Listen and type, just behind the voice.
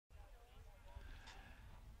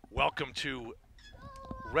Welcome to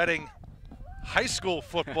Reading High School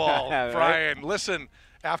football, Brian. Listen,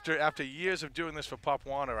 after years of doing this for Pop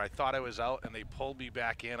Warner, I thought I was out, and they pulled me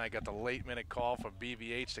back in. I got the late-minute call from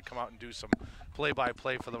BVH to come out and do some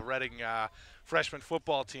play-by-play for the Reading freshman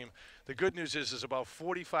football team. The good news is there's about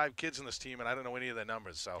 45 kids in this team, and I don't know any of their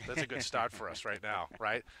numbers, so that's a good start for us right now,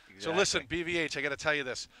 right? Exactly. So listen, BVH, I got to tell you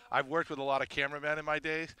this. I've worked with a lot of cameramen in my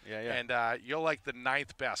day, and you're like the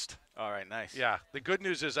 9th best. All right, nice. Yeah, the good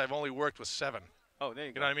news is I've only worked with 7. Oh, there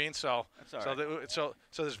you go. You know what I mean? So, so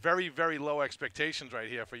there's very, very low expectations right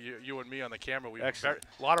here for you and me on the camera. We have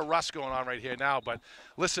a lot of rust going on right here now. But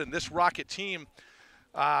listen, this Rocket team,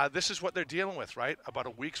 this is what they're dealing with, right? About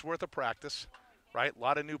a week's worth of practice, right? A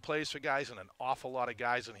lot of new plays for guys and an awful lot of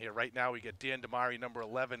guys in here. Right now we get Dan Damari, number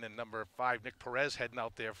 11, and number 5, Nick Perez, heading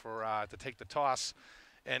out there for to take the toss.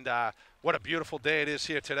 And what a beautiful day it is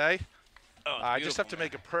here today. Oh, I just have to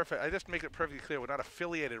make it perfect. I just make it perfectly clear. We're not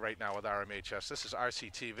affiliated right now with RMHS. This is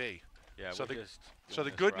RCTV. Yeah. So the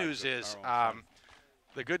good news is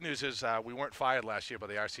we weren't fired last year by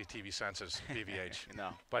the RCTV censors, BVH. No.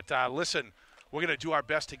 But listen, we're going to do our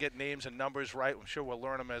best to get names and numbers right. I'm sure we'll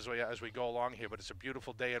learn them as we go along here. But it's a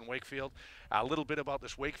beautiful day in Wakefield. A little bit about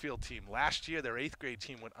this Wakefield team. Last year, their 8th grade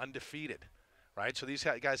team went undefeated. Right, so these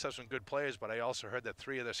guys have some good players, but I also heard that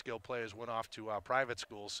 3 of their skilled players went off to private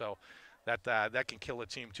schools. So that can kill a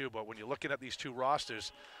team too. But when you're looking at these two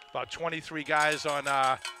rosters, about 23 guys on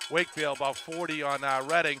Wakefield, about 40 on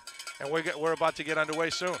Reading, and we're about to get underway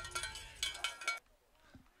soon.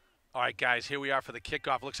 All right, guys, here we are for the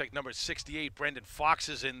kickoff. Looks like number 68, Brendan Fox,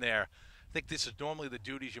 is in there. I think this is normally the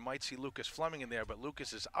duties. You might see Lucas Fleming in there, but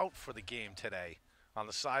Lucas is out for the game today on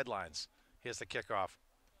the sidelines. Here's the kickoff.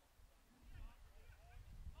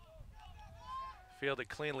 Fielded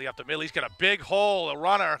cleanly up the middle. He's got a big hole, a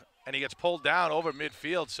runner, and he gets pulled down over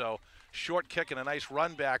midfield. So short kick and a nice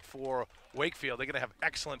run back for Wakefield. They're going to have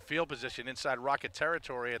excellent field position inside Rocket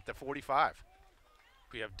territory at the 45.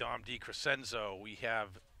 We have Dom DiCrescenzo. We have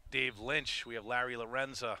Dave Lynch. We have Larry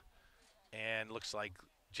Lorenza. And looks like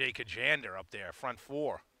Jake Ajander up there, front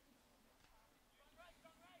 4.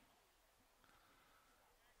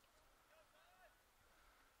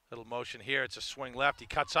 Little motion here. It's a swing left. He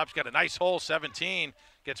cuts up. He's got a nice hole. 17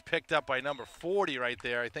 gets picked up by number 40 right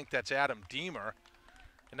there. I think that's Adam Deemer.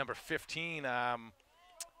 And number 15,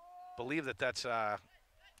 believe that's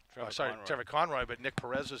Trevor Conroy, but Nick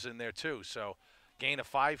Perez was in there too. So gain of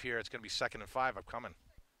 5 here. It's going to be 2nd and 5 upcoming.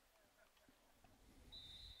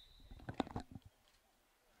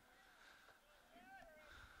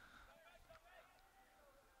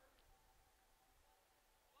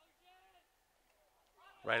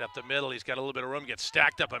 Right up the middle, he's got a little bit of room, gets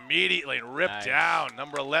stacked up immediately and ripped down.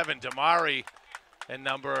 Number 11, Damari, and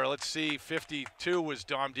number, 52 was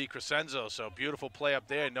Dom DiCrescenzo. So beautiful play up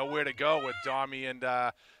there. Nowhere to go with Domi and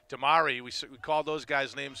Damari. We called those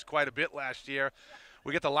guys' names quite a bit last year.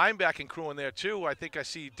 We get the linebacking crew in there too. I think I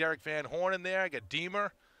see Derek Van Horn in there. I got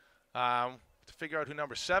Deemer. To figure out who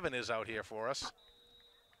number 7 is out here for us.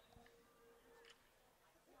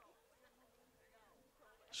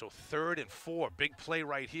 So 3rd and 4, big play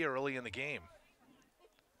right here early in the game.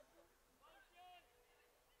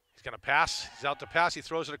 He's going to pass. He's out to pass. He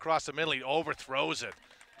throws it across the middle. He overthrows it.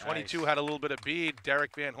 22 had a little bit of bead.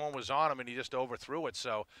 Derek Van Horn was on him, and he just overthrew it.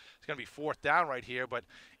 So it's going to be 4th down right here. But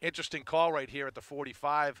interesting call right here at the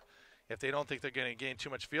 45. If they don't think they're going to gain too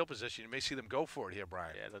much field position, you may see them go for it here,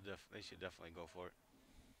 Brian. Yeah, they should definitely go for it.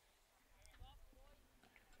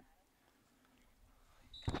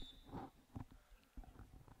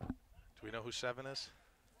 Do we know who 7 is?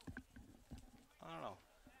 I don't know.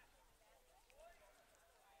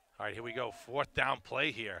 All right, here we go. 4th down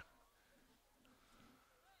play here.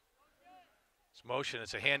 It's motion.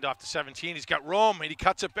 It's a handoff to 17. He's got room, and he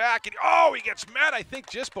cuts it back. And, he gets met, I think,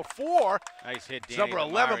 just before. Nice hit, Danny. Number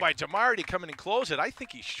 11 by Damari to come in and close it. I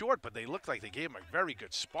think he's short, but they look like they gave him a very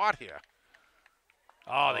good spot here.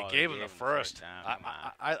 They gave him the first.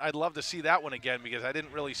 I'd love to see that one again because I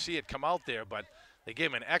didn't really see it come out there, but they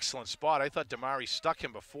gave him an excellent spot. I thought Damari stuck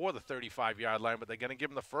him before the 35-yard line, but they're going to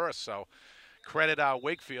give him the first. So credit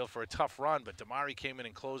Wakefield for a tough run, but Damari came in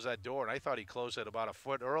and closed that door, and I thought he closed it about a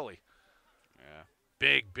foot early. Yeah.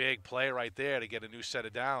 Big play right there to get a new set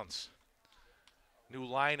of downs. New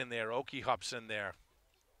line in there. Okie Hup's in there.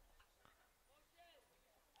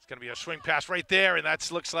 It's going to be a swing pass right there, and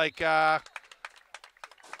that looks like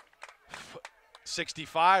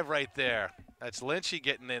 65 right there. That's Lynchy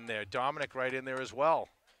getting in there. Dominic right in there as well.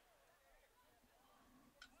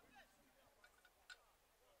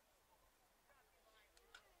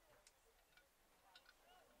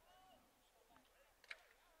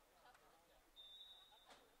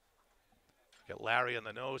 Get Larry on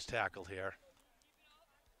the nose tackle here.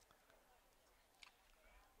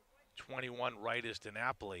 21 right is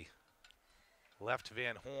DiNapoli. Left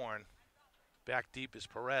Van Horn. Back deep is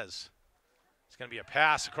Perez. It's going to be a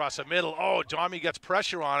pass across the middle. Oh, Domi gets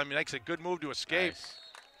pressure on him. He makes a good move to escape. Nice.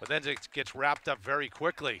 But then it gets wrapped up very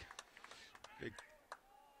quickly.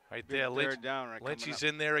 Right there, Lynch, down, right, Lynchy's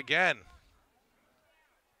in there again.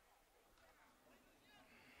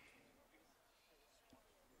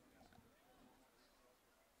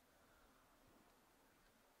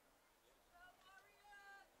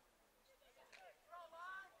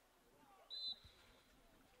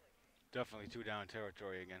 Definitely 2 down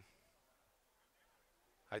territory again.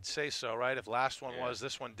 I'd say so, right? If last one was,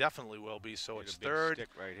 this one definitely will be. So it's third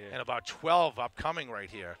right here. and about 12 upcoming right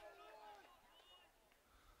here.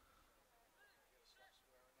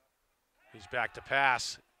 He's back to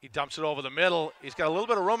pass. He dumps it over the middle. He's got a little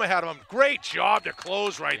bit of room ahead of him. Great job to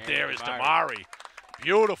close right there is Damari.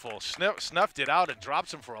 Beautiful. Snuffed it out and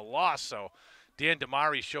drops him for a loss. So Dan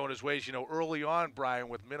Damari's showing his ways. You know, early on, Brian,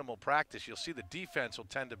 with minimal practice, you'll see the defense will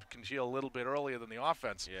tend to congeal a little bit earlier than the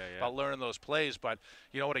offense about learning those plays. But,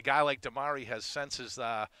 you know, what a guy like Damari has senses,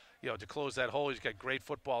 you know, to close that hole. He's got great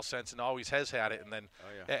football sense and always has had it. And then,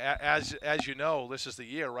 as you know, this is the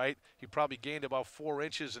year, right? He probably gained about 4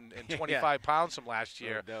 inches and 25 pounds from last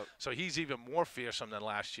year. No doubt. So he's even more fearsome than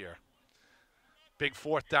last year. Big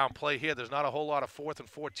 4th down play here. There's not a whole lot of 4th and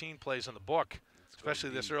 14 plays in the book,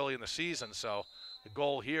 especially this early in the season. So the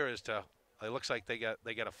goal here is to, it looks like they get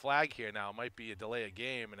a flag here now. It might be a delay of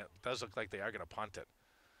game, and it does look like they are going to punt it.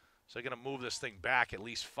 So they're going to move this thing back at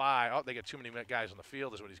least 5. Oh, they got too many guys on the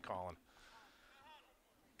field is what he's calling.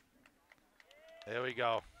 There we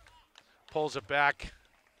go. Pulls it back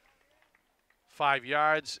 5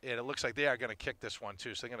 yards, and it looks like they are going to kick this one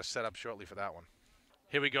too. So they're going to set up shortly for that one.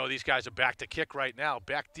 Here we go. These guys are back to kick right now.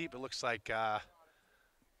 Back deep, it looks like either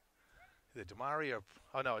Damari or,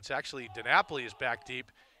 oh no, it's actually DiNapoli is back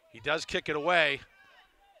deep. He does kick it away.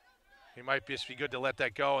 He might just be good to let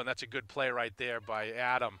that go, and that's a good play right there by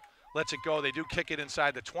Adam. Lets it go. They do kick it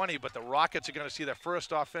inside the 20, but the Rockets are going to see their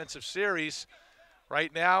first offensive series.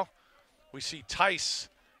 Right now, we see Tice.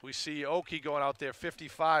 We see Oki going out there,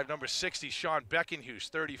 55. Number 60, Sean Beckenhuis,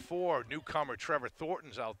 34. Newcomer Trevor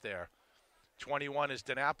Thornton's out there. 21 is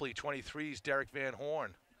DiNapoli. 23 is Derek Van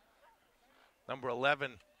Horn. Number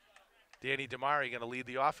 11, Danny Damari going to lead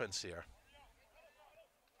the offense here.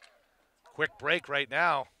 Quick break right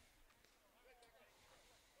now.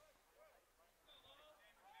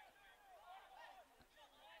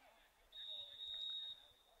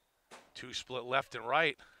 Two split left and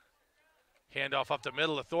right. Handoff up the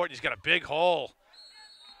middle of Thornton. He's got a big hole.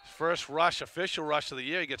 First rush, official rush of the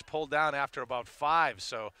year. He gets pulled down after about 5.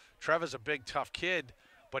 So Trevor's a big, tough kid,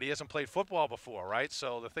 but he hasn't played football before, right?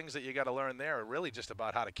 So the things that you got to learn there are really just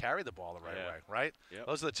about how to carry the ball the right way, right? Yep.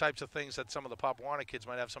 Those are the types of things that some of the Pop Warner kids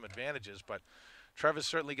might have some advantages, but Trevor's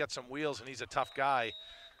certainly got some wheels, and he's a tough guy.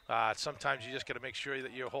 Sometimes you just got to make sure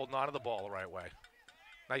that you're holding on to the ball the right way.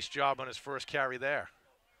 Nice job on his first carry there.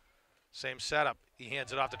 Same setup. He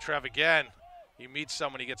hands it off to Trev again. He meets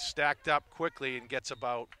someone. He gets stacked up quickly and gets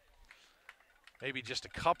about maybe just a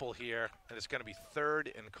couple here, and it's going to be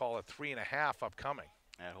third and call it 3.5 upcoming.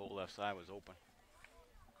 That whole left side was open.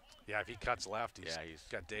 Yeah, if he cuts left, he's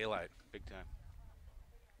got daylight. Big time.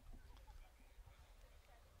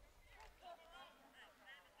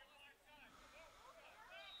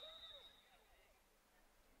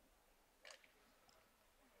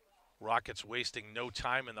 Rockets wasting no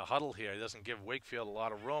time in the huddle here. He doesn't give Wakefield a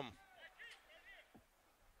lot of room.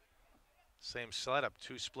 Same setup,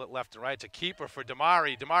 2 split left and right. It's a keeper for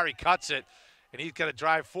Damari. Damari cuts it, and he's got to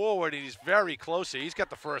drive forward, and he's very close here. He's got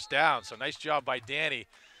the first down, so nice job by Danny.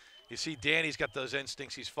 You see Danny's got those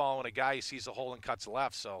instincts. He's following a guy. He sees the hole and cuts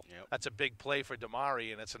left, so that's a big play for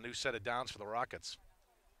Damari, and it's a new set of downs for the Rockets.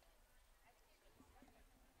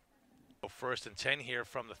 First and 10 here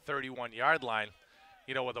from the 31-yard line.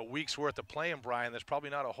 You know, with a week's worth of playing, Brian, there's probably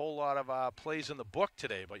not a whole lot of plays in the book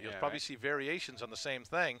today, but you'll probably see variations on the same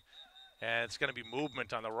thing. And it's going to be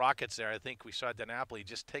movement on the Rockets there. I think we saw DiNapoli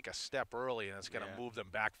just take a step early, and it's going to move them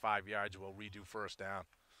back 5 yards. We'll redo first down.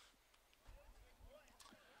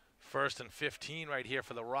 First and 15 right here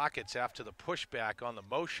for the Rockets after the pushback on the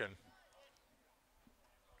motion.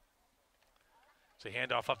 So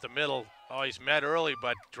handoff up the middle. Oh, he's met early,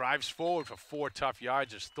 but drives forward for 4 tough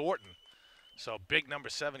yards is Thornton. So big number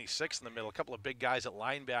 76 in the middle. A couple of big guys at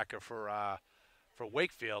linebacker for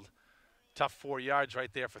Wakefield. Tough 4 yards right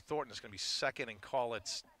there for Thornton. It's going to be second and call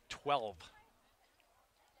it 12.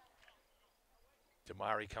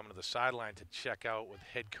 Damari coming to the sideline to check out with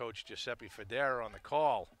head coach Giuseppe Federa on the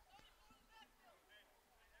call.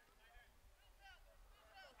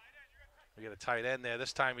 We got a tight end there.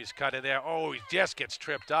 This time he's cut in there. Oh, he just gets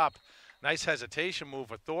tripped up. Nice hesitation move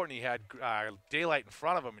for Thornton. He had daylight in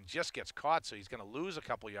front of him and just gets caught, so he's going to lose a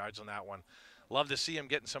couple yards on that one. Love to see him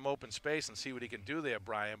get in some open space and see what he can do there,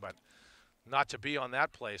 Brian, but not to be on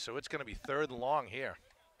that play. So it's going to be 3rd and long here.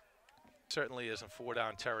 Certainly isn't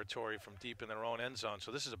 4-down territory from deep in their own end zone. So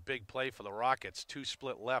this is a big play for the Rockets. 2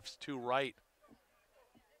 split lefts, 2 right.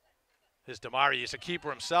 Here's Damari. He's a keeper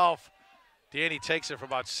himself. Danny takes it for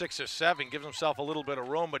about 6 or 7, gives himself a little bit of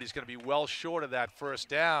room, but he's going to be well short of that 1st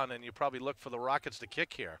down, and you probably look for the Rockets to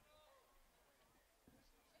kick here.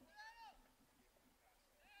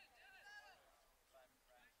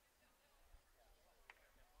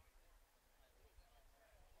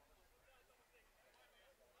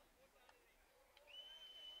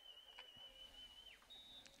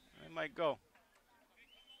 It might go.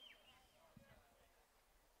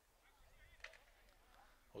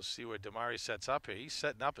 We'll see where Damari sets up here. He's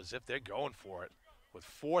setting up as if they're going for it with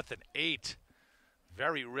 4th and 8.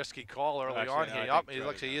 Very risky call early on here. He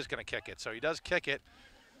looks like he is going to kick it. So he does kick it.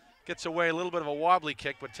 Gets away a little bit of a wobbly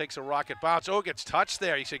kick, but takes a rocket bounce. Oh, gets touched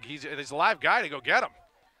there. He's a live guy to go get him.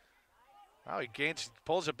 Well, he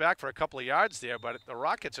pulls it back for a couple of yards there, but the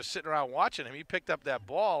Rockets are sitting around watching him. He picked up that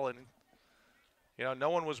ball, and no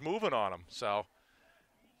one was moving on him. So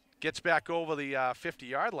gets back over the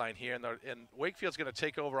 50-yard line here, and Wakefield's going to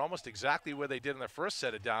take over almost exactly where they did in their first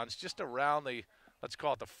set of downs, just around the, let's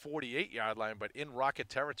call it the 48-yard line, but in Rocket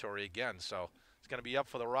territory again. So it's going to be up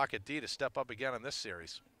for the Rocket D to step up again in this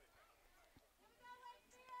series.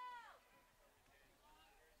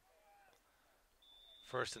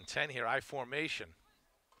 First and 10 here, I formation.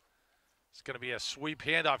 It's going to be a sweep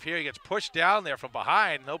handoff here. He gets pushed down there from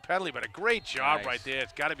behind. No penalty, but a great job right there.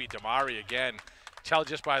 It's got to be Damari again. Tell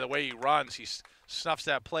just by the way he runs, he snuffs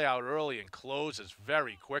that play out early and closes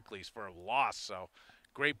very quickly for a loss. So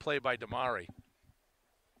great play by Damari.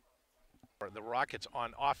 The Rockets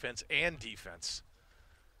on offense and defense.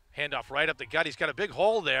 Handoff right up the gut. He's got a big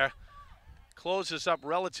hole there. Closes up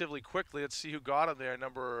relatively quickly. Let's see who got him there.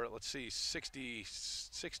 Number,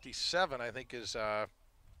 67, I think, is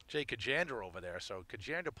Jay Kajander over there. So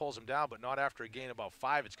Kajander pulls him down, but not after a gain about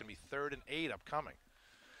 5. It's going to be 3rd and 8 upcoming.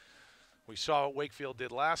 We saw what Wakefield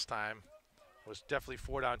did last time. It was definitely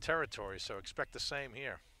 4-down territory, so expect the same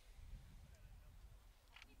here.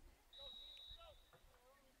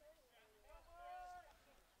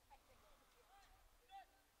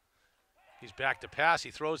 He's back to pass.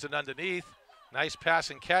 He throws it underneath. Nice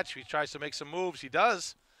pass and catch. He tries to make some moves. He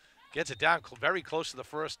does. Gets it down very close to the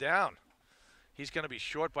 1st down. He's going to be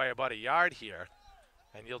short by about a yard here,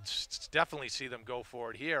 and you'll definitely see them go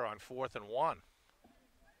for it here on 4th and 1.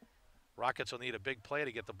 Rockets will need a big play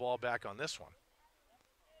to get the ball back on this one.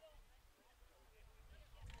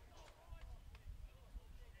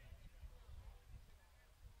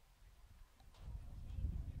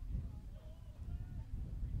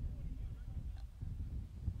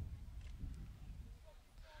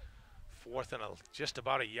 Fourth and just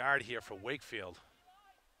about a yard here for Wakefield.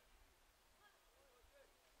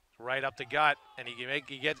 Right up the gut, and he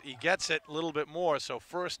gets it a little bit more. So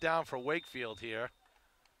 1st down for Wakefield here.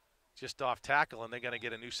 Just off tackle, and they're going to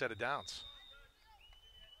get a new set of downs.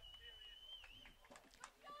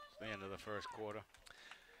 It's the end of the 1st quarter.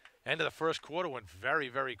 End of the 1st quarter went very,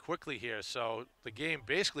 very quickly here. So the game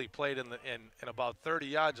basically played in about 30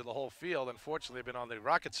 yards of the whole field. Unfortunately, they've been on the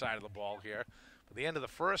Rocket side of the ball here. But the end of the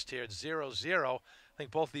 1st here, it's 0-0. I think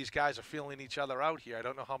both of these guys are feeling each other out here. I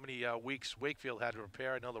don't know how many weeks Wakefield had to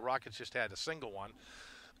prepare. I know the Rockets just had a single one.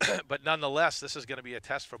 But nonetheless, this is going to be a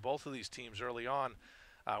test for both of these teams early on.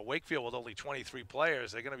 Wakefield with only 23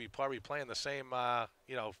 players, they're going to be probably playing the same,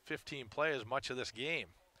 15 players much of this game.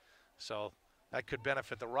 So that could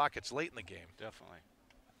benefit the Rockets late in the game. Definitely.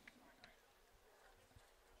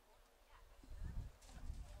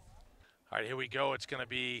 All right, here we go. It's going to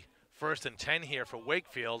be 1st and 10 here for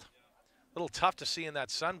Wakefield. A little tough to see in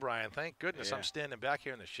that sun, Brian. Thank goodness I'm standing back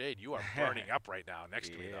here in the shade. You are burning up right now next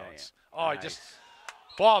to me, though. Oh, nice.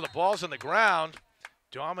 The ball's on the ground.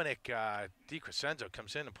 Dominic DiCrescenzo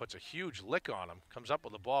comes in and puts a huge lick on him, comes up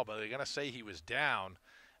with the ball, but they're going to say he was down.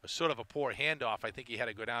 It was sort of a poor handoff. I think he had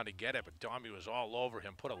to go down to get it, but Domi was all over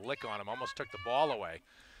him, put a lick on him, almost took the ball away.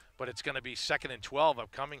 But it's going to be 2nd and 12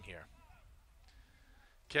 upcoming here.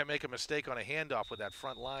 Can't make a mistake on a handoff with that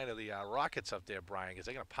front line of the Rockets up there, Brian, because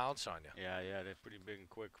they're going to pounce on you. Yeah, they're pretty big and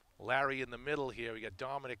quick. Larry in the middle here. We got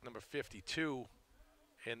Dominic, number 52,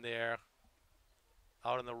 in there.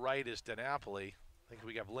 Out on the right is DiNapoli. I think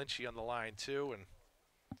we got Lynchy on the line too, and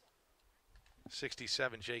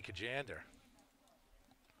 67, Jay Kajander.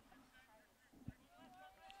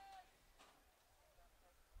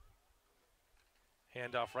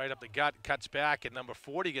 Handoff right up the gut, cuts back, and number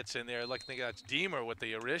 40 gets in there. Look, I think that's Deemer with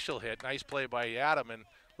the initial hit. Nice play by Adam, and a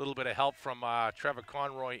little bit of help from Trevor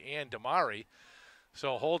Conroy and Damari.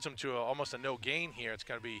 So holds him to almost a no gain here. It's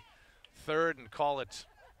going to be third and call it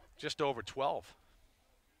just over 12.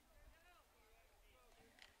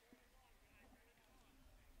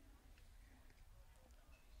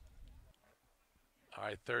 All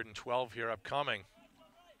right, third and 12 here upcoming.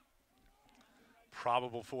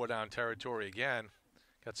 Probable 4-down territory again.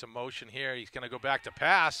 Got some motion here. He's going to go back to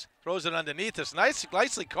pass. Throws it underneath us.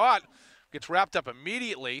 Nicely caught. Gets wrapped up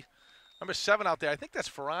immediately. Number 7 out there. I think that's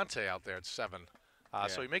Ferrante out there at 7. Yeah.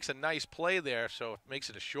 So he makes a nice play there. So it makes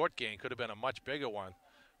it a short gain. Could have been a much bigger one.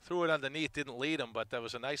 Threw it underneath. Didn't lead him, but that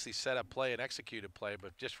was a nicely set up play, an executed play.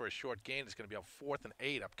 But just for a short gain, it's going to be a 4th and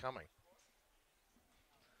 8 upcoming.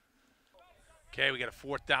 Okay, we got a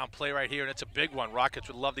 4th down play right here, and it's a big one. Rockets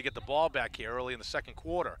would love to get the ball back here early in the second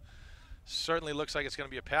quarter. Certainly looks like it's going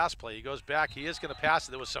to be a pass play. He goes back. He is going to pass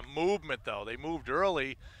it. There was some movement, though. They moved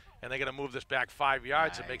early, and they're going to move this back 5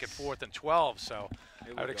 yards and make it 4th and 12. So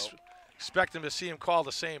I would expect him to see him call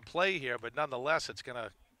the same play here, but nonetheless, it's going to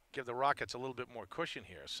give the Rockets a little bit more cushion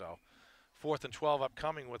here. So 4th and 12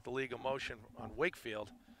 upcoming with the legal motion on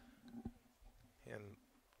Wakefield. And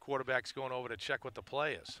quarterback's going over to check what the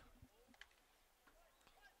play is.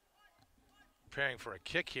 Preparing for a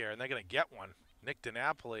kick here, and they're going to get one. Adam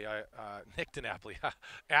DiNapoli. Nick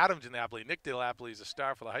DiNapoli is a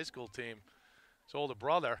star for the high school team. His older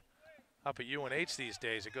brother up at UNH these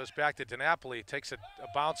days. It goes back to DiNapoli, takes a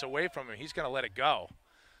bounce away from him. He's going to let it go.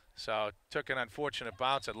 So took an unfortunate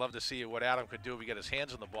bounce. I'd love to see what Adam could do if he got his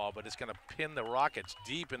hands on the ball, but it's going to pin the Rockets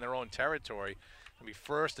deep in their own territory. It'll be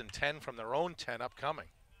 1st and 10 from their own 10 upcoming.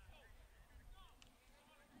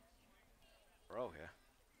 Bro, yeah.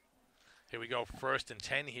 Here we go, 1st and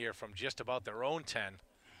 10 here from just about their own 10. And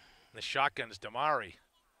the shotgun's Damari.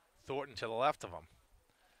 Thornton to the left of him.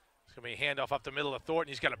 It's going to be a handoff up the middle of Thornton.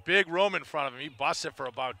 He's got a big room in front of him. He busts it for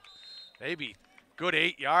about maybe good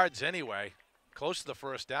 8 yards anyway. Close to the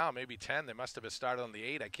 1st down, maybe 10. They must have been started on the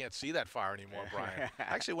 8. I can't see that far anymore, Brian. I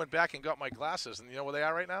actually went back and got my glasses, and you know where they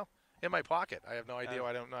are right now? In my pocket. I have no idea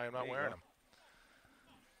why I'm not wearing them.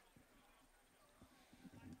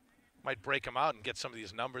 Might break them out and get some of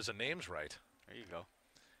these numbers and names right. There you go.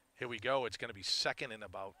 Here we go. It's going to be 2nd and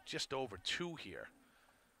about just over 2 here.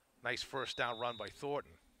 Nice 1st down run by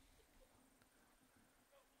Thornton.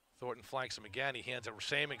 Thornton flanks him again. He hands the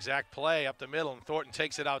same exact play up the middle, and Thornton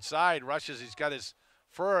takes it outside, rushes. He's got his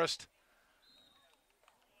 1st.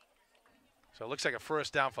 So it looks like a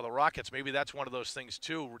 1st down for the Rockets. Maybe that's one of those things,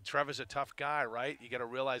 too. Trevor's a tough guy, right? You got to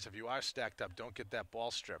realize if you are stacked up, don't get that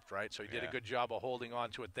ball stripped, right? So he did a good job of holding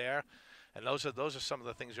on to it there. And those are some of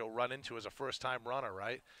the things you'll run into as a first-time runner,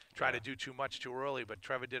 right? Try to do too much too early, but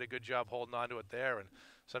Trevor did a good job holding on to it there. And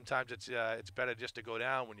sometimes it's better just to go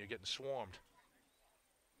down when you're getting swarmed.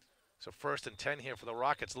 So 1st and 10 here for the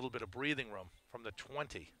Rockets. A little bit of breathing room from the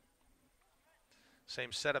 20.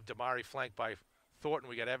 Same setup. Damari flanked by Thornton.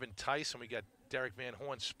 We got Evan Tice, and we got Derek Van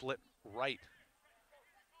Horn split right.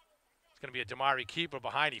 It's going to be a Damari keeper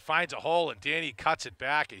behind. He finds a hole, and Danny cuts it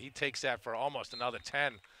back, and he takes that for almost another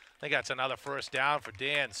 10. I think that's another 1st down for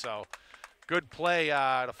Dan. So good play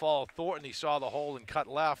to follow Thornton. He saw the hole and cut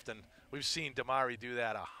left, and we've seen Damari do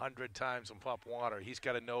that 100 times in Pop Water. He's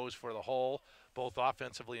got a nose for the hole, both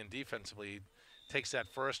offensively and defensively. He takes that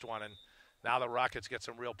 1st one, and now the Rockets get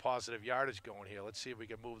some real positive yardage going here. Let's see if we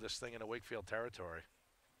can move this thing into Wakefield territory.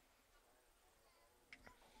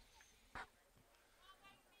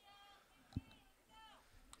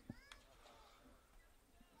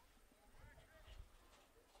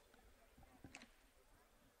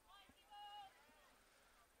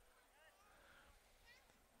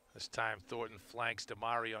 This time Thornton flanks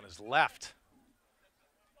Damari on his left.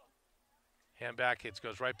 Hand back, it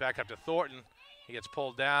goes right back up to Thornton. He gets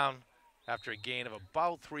pulled down after a gain of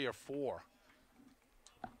about 3 or 4.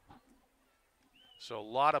 So a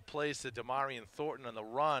lot of plays to Damari and Thornton on the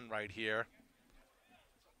run right here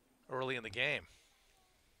early in the game.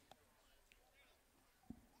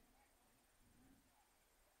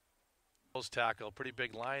 Tackle, pretty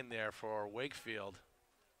big line there for Wakefield.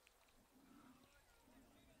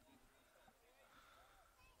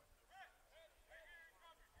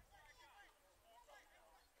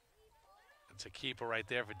 It's a keeper right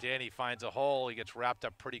there for Danny. Finds a hole. He gets wrapped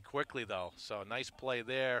up pretty quickly, though. So nice play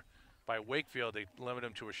there by Wakefield. They limit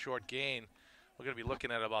him to a short gain. We're going to be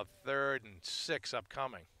looking at about 3rd and 6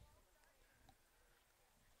 upcoming.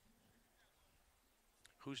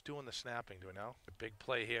 Who's doing the snapping? Do we know? A big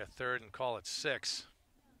play here. 3rd and call it 6.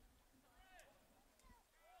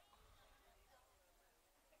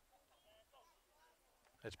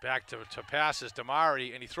 It's back to passes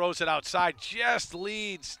Damari, and he throws it outside. Just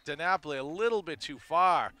leads DiNapoli a little bit too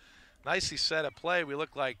far. Nicely set up play. We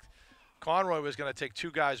looked like Conroy was going to take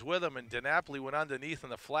two guys with him, and DiNapoli went underneath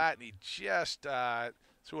in the flat, and he just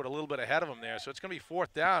threw it a little bit ahead of him there. So it's going to be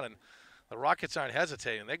fourth down, and the Rockets aren't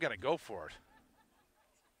hesitating. They're going to go for it.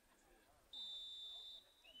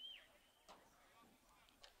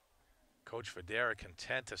 Coach Federa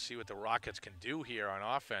content to see what the Rockets can do here on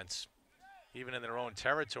offense, even in their own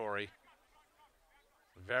territory.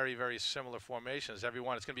 Very, very similar formations,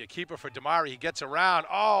 everyone. It's going to be a keeper for Damari. He gets around.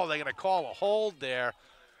 Oh, they're going to call a hold there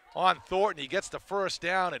on Thornton. He gets the first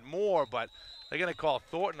down and more, but they're going to call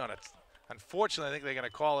Thornton on it. Unfortunately, I think they're going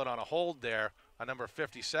to call it on a hold there on number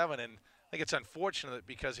 57, and I think it's unfortunate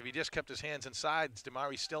because if he just kept his hands inside,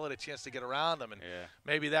 Damari still had a chance to get around him, and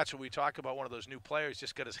maybe that's what we talk about, one of those new players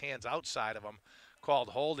just got his hands outside of him, called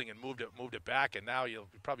holding and moved it back, and now you'll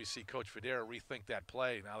probably see Coach Federa rethink that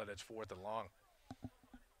play now that it's fourth and long.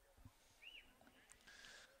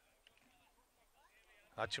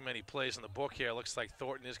 Not too many plays in the book here. Looks like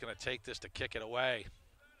Thornton is going to take this to kick it away.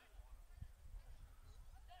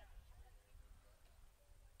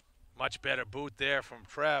 Much better boot there from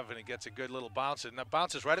Trev, and he gets a good little bounce. And that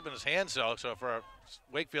bounces right up in his hands, though, so for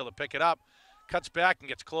Wakefield to pick it up, cuts back and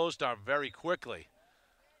gets closed on very quickly.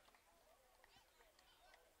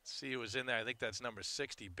 Let's see who was in there. I think that's number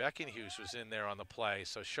 60. Beckenhuis was in there on the play.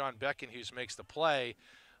 So Sean Beckenhuis makes the play.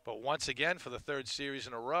 But once again, for the third series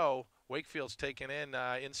in a row, Wakefield's taken in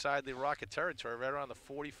inside the Rocket territory, right around the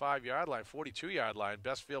 45-yard line, 42-yard line.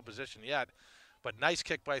 Best field position yet. But nice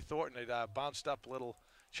kick by Thornton. It bounced up a little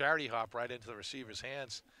charity hop right into the receiver's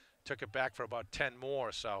hands. Took it back for about 10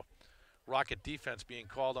 more. So Rocket defense being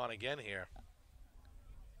called on again here.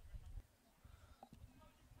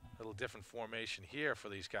 Little different formation here for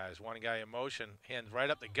these guys. One guy in motion, hands right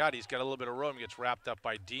up the gut. He's got a little bit of room. He gets wrapped up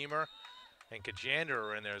by Deemer, and Kajander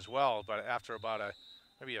are in there as well. But after about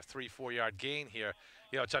maybe a 3-4 yard gain here,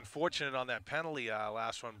 you know, it's unfortunate on that penalty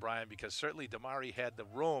last one, Brian, because certainly Damari had the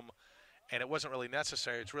room, and it wasn't really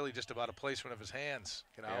necessary. It's really just about a placement of his hands.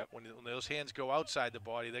 You know, when those hands go outside the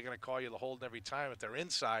body, they're going to call you the hold every time. If they're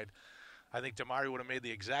inside, I think Damari would have made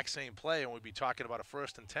the exact same play, and we'd be talking about a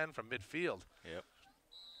 1st and 10 from midfield. Yep.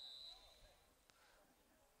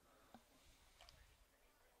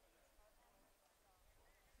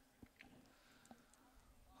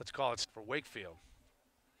 Let's call it for Wakefield.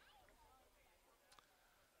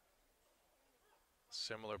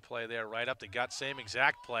 Similar play there, right up the gut, same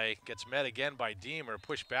exact play. Gets met again by Deemer,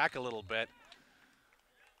 pushed back a little bit.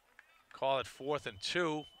 Call it 4th and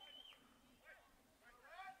 2.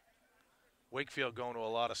 Wakefield going to a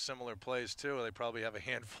lot of similar plays too. They probably have a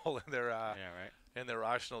handful in their in their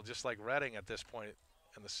arsenal, just like Reading at this point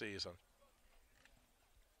in the season.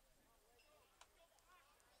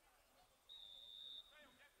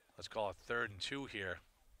 Let's call it 3rd and 2 here.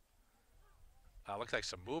 Looks like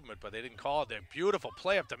some movement, but they didn't call it. That beautiful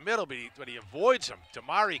play up the middle, but he avoids him.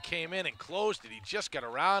 Damari came in and closed it. He just got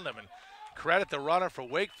around him, and credit the runner for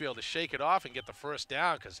Wakefield to shake it off and get the first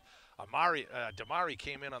down, because Damari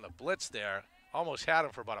came in on the blitz there, almost had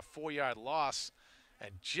him for about a 4-yard loss,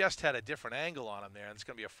 and just had a different angle on him there. And it's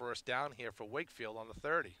going to be a first down here for Wakefield on the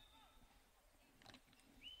 30.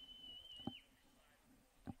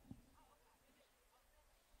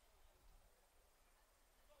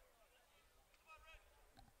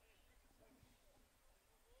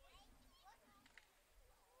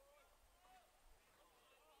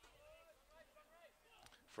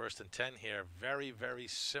 First and 10 here. Very, very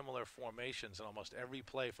similar formations in almost every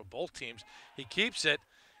play for both teams. He keeps it.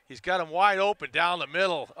 He's got him wide open down the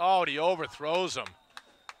middle. Oh, and he overthrows him.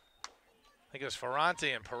 I think it was Ferrante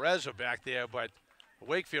and Perez were back there, but the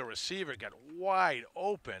Wakefield receiver got wide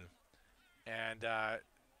open. And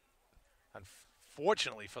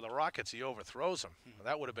unfortunately for the Rockets, he overthrows him.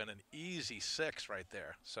 That would have been an easy 6 right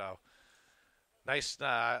there. So nice.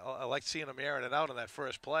 I like seeing him airing it out on that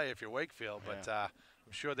first play if you're Wakefield, but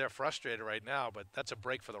I'm sure they're frustrated right now, but that's a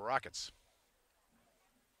break for the Rockets.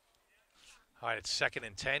 All right, it's 2nd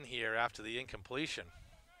and 10 here after the incompletion.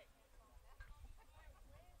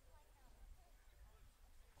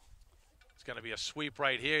 It's going to be a sweep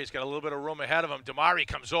right here. He's got a little bit of room ahead of him. Damari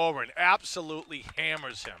comes over and absolutely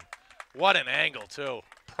hammers him. What an angle, too.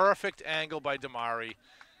 Perfect angle by Damari.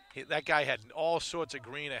 That guy had all sorts of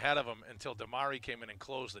green ahead of him until Damari came in and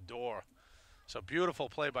closed the door. So beautiful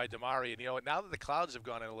play by Damari. And, you know, now that the clouds have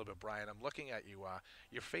gone in a little bit, Brian, I'm looking at you.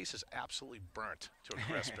 Your face is absolutely burnt to a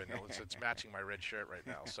crisp. And it's matching my red shirt right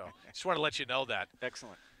now. So just want to let you know that.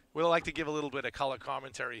 Excellent. We'd like to give a little bit of color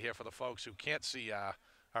commentary here for the folks who can't see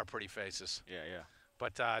our pretty faces. Yeah, yeah.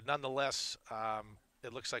 But nonetheless,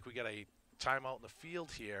 it looks like we got a timeout in the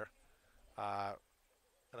field here. I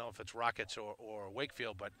don't know if it's Rockets or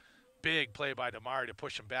Wakefield, but big play by Damari to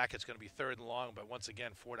push him back. It's going to be 3rd and long, but once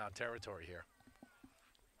again, 4-down territory here.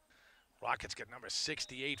 Rockets get number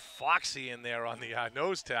 68, Foxy, in there on the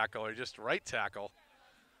nose tackle, or just right tackle.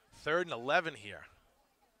 3rd and 11 here.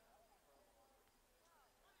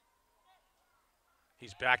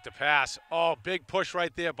 He's back to pass. Oh, big push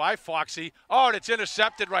right there by Foxy. Oh, and it's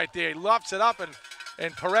intercepted right there. He lofts it up,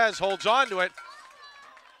 and Perez holds on to it.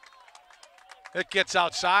 It gets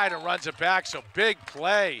outside and runs it back, so big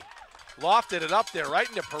play. Lofted it up there right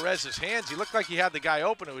into Perez's hands. He looked like he had the guy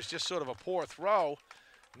open. It was just sort of a poor throw.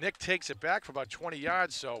 Nick takes it back for about 20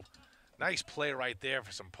 yards, so nice play right there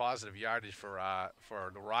for some positive yardage for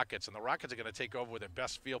the Rockets. And the Rockets are going to take over with their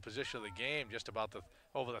best field position of the game, just about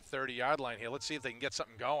over the 30-yard line here. Let's see if they can get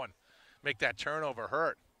something going, make that turnover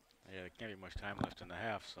hurt. Yeah, there can't be much time left in the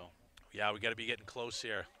half, so. Yeah, we got to be getting close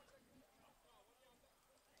here.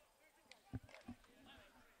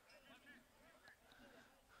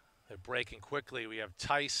 They're breaking quickly. We have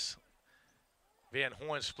Tice, Van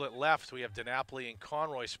Horn split left. We have DiNapoli and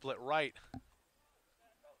Conroy split right.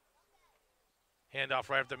 Handoff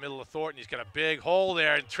right up the middle of Thornton. He's got a big hole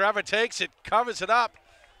there, and Trevor takes it, covers it up.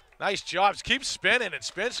 Nice job. Keeps spinning and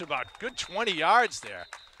spins about good 20 yards there.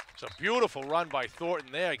 It's a beautiful run by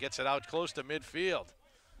Thornton there. Gets it out close to midfield.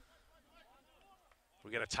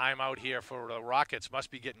 We got a timeout here for the Rockets. Must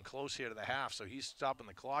be getting close here to the half, so he's stopping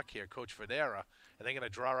the clock here, Coach Federa. And they're going to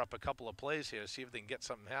draw up a couple of plays here, see if they can get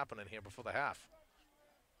something happening here before the half.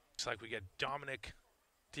 Looks like we get Dominic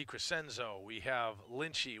DiCrescenzo. We have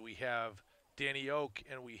Lynchy. We have Danny Oak,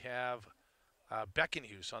 and we have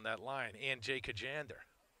Beckenhuis on that line, and Jay Kajander.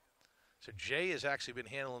 So Jay has actually been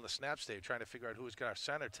handling the snaps today, trying to figure out who's got our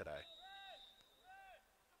center today.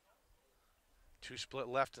 2 split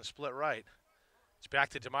left and split right. It's back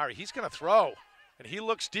to Damari. He's going to throw, and he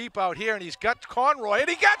looks deep out here, and he's got Conroy, and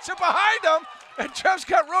he gets it behind him, and Jeff's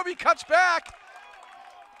got room. He cuts back,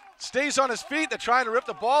 stays on his feet. They're trying to rip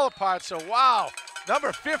the ball apart, so wow.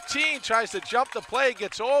 Number 15 tries to jump the play,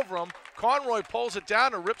 gets over him. Conroy pulls it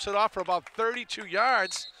down and rips it off for about 32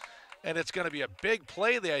 yards, and it's going to be a big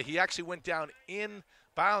play there. He actually went down in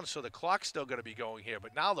bounds, so the clock's still going to be going here,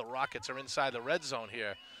 but now the Rockets are inside the red zone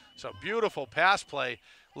here. So beautiful pass play.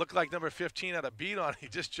 Looked like number 15 had a beat on it. He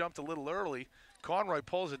just jumped a little early. Conroy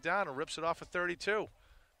pulls it down and rips it off for 32.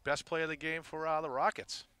 Best play of the game for the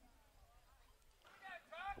Rockets.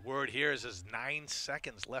 The word here is there's 9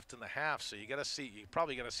 seconds left in the half, so you're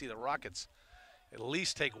probably going to see the Rockets at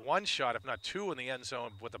least take 1 shot, if not 2, in the end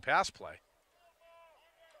zone with the pass play.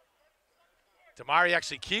 Damari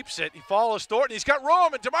actually keeps it. He follows Thornton. He's got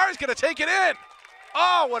room, and Damari's going to take it in.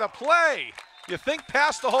 Oh, what a play. You think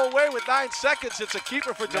past the whole way with 9 seconds. It's a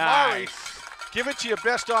keeper for Damari. Nice. Give it to your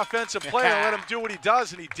best offensive player and let him do what he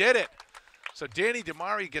does, and he did it. So Danny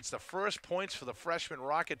Damari gets the first points for the freshman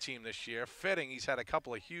Rocket team this year. Fitting. He's had a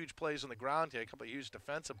couple of huge plays on the ground here, a couple of huge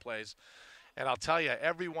defensive plays. And I'll tell you,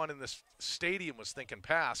 everyone in this stadium was thinking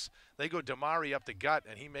pass. They go Damari up the gut,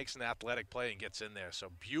 and he makes an athletic play and gets in there. So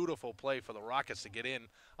beautiful play for the Rockets to get in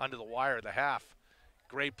under the wire at the half.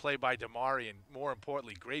 Great play by Damari, and more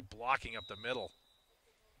importantly, great blocking up the middle.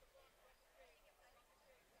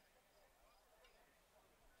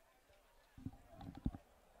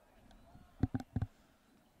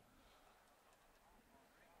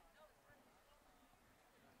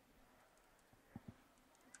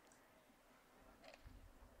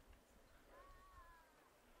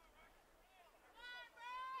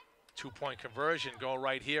 Two-point conversion going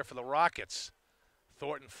right here for the Rockets.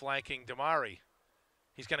 Thornton flanking Damari.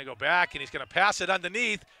 He's going to go back, and he's going to pass it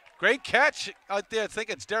underneath. Great catch out there. I think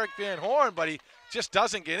it's Derek Van Horn, but he just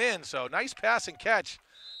doesn't get in. So nice pass and catch.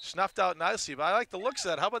 Snuffed out nicely, but I like the looks of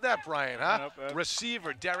that. How about that, Brian, huh?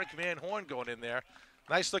 Receiver Derek Van Horn going in there.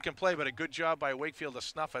 Nice looking play, but a good job by Wakefield to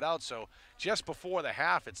snuff it out. So just before the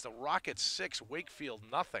half, it's the Rockets 6, Wakefield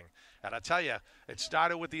nothing. And I tell you, it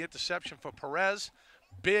started with the interception for Perez.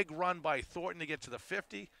 Big run by Thornton to get to the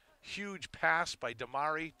 50. Huge pass by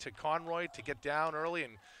Damari to Conroy to get down early,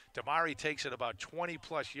 and Damari takes it about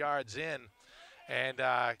 20-plus yards in. And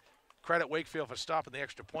credit Wakefield for stopping the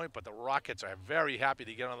extra point, but the Rockets are very happy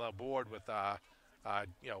to get on the board with, on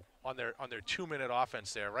their 2-minute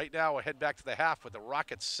offense there. Right now, we'll head back to the half with the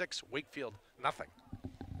Rockets 6, Wakefield nothing.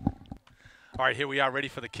 All right, here we are ready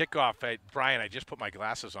for the kickoff. Brian, I just put my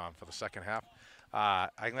glasses on for the second half. I'm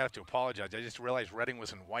going to have to apologize. I just realized Reading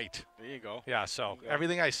was in white. There you go. Yeah, so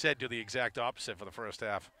everything I said do the exact opposite for the first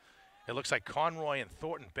half. It looks like Conroy and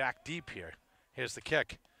Thornton back deep here. Here's the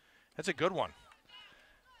kick. That's a good one.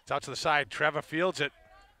 It's out to the side. Trevor fields it.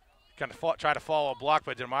 Going to try to follow a block,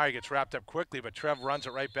 but Damari gets wrapped up quickly, but Trev runs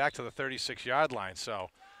it right back to the 36-yard line. So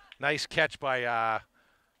nice catch by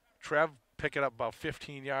Trev, picking up about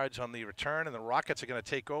 15 yards on the return, and the Rockets are going to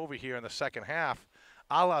take over here in the second half,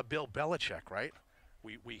 a la Bill Belichick, right?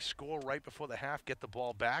 We score right before the half, get the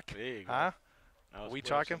ball back. There you go. Huh? Are we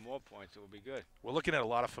talking? Some more points, it will be good. We're looking at a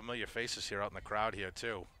lot of familiar faces here out in the crowd here,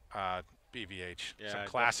 too. BVH. Yeah, some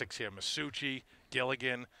classics here. Masucci,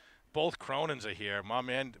 Gilligan. Both Cronins are here. Mom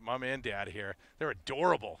and Dad here. They're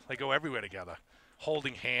adorable. They go everywhere together.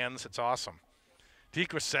 Holding hands. It's awesome.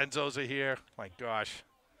 DiCrescenzo's are here. My gosh.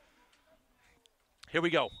 Here we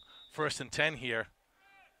go. 1st and 10 here.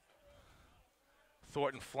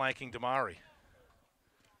 Thornton flanking Damari.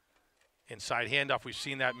 Inside handoff. We've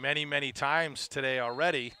seen that many, many times today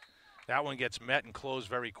already. That one gets met and closed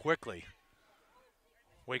very quickly.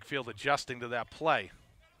 Wakefield adjusting to that play.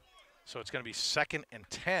 So it's going to be 2nd and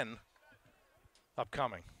 10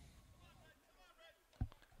 upcoming.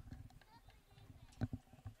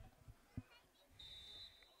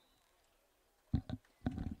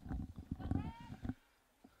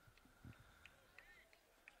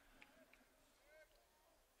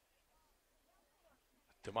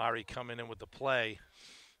 Damari coming in with the play.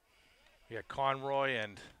 We got Conroy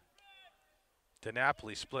and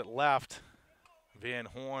DiNapoli split left. Van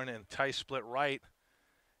Horn and Tice split right.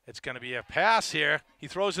 It's going to be a pass here. He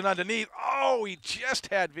throws it underneath. Oh, he just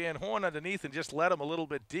had Van Horn underneath and just let him a little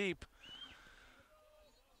bit deep.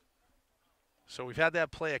 So we've had that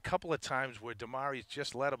play a couple of times where Damari's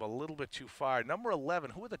just let him a little bit too far. Number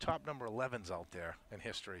 11, who are the top number 11s out there in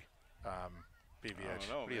history?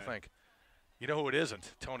 BVH, what do you think? You know who it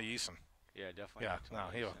isn't? Tony Eason. Yeah, definitely. Yeah,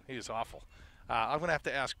 no, he was awful. I'm going to have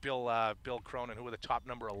to ask Bill Cronin who are the top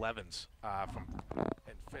number 11s from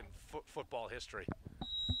football history.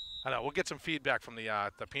 I know. We'll get some feedback from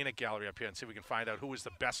the peanut gallery up here and see if we can find out who is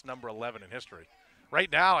the best number 11 in history.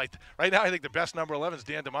 Right now, I think the best number 11 is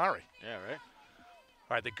Dan Damari. Yeah, right.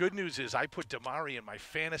 All right. The good news is I put Damari in my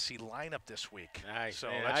fantasy lineup this week. Nice. So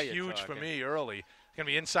man, that's huge for me early. It's going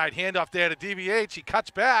to be inside handoff there to DVH. He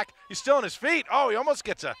cuts back. He's still on his feet. Oh, he almost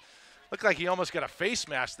gets looked like he almost got a face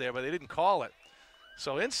mask there, but they didn't call it.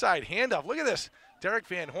 So inside handoff. Look at this. Derek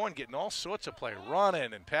Van Horn getting all sorts of play,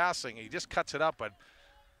 running and passing. He just cuts it up, but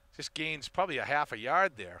just gains probably a half a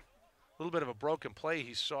yard there. A little bit of a broken play.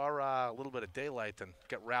 He saw a little bit of daylight and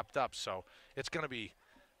got wrapped up. So it's going to be,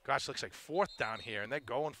 gosh, looks like 4th down here, and they're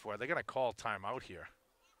going for it. They're going to call timeout here.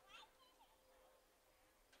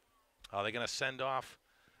 Oh, they're going to send off.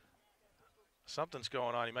 Something's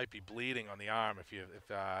going on. He might be bleeding on the arm.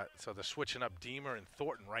 So they're switching up Deemer and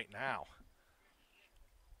Thornton right now.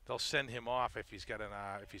 They'll send him off if he's got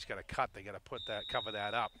a cut. They got to cover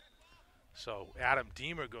that up. So Adam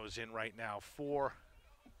Deemer goes in right now for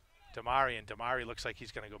Damari, and Damari looks like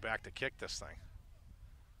he's going to go back to kick this thing.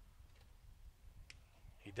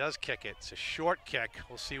 He does kick it. It's a short kick.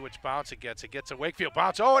 We'll see which bounce it gets. It gets a Wakefield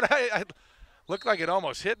bounce. Oh, and I looked like it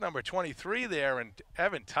almost hit number 23 there, and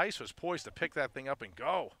Evan Tice was poised to pick that thing up and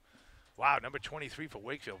go. Wow, number 23 for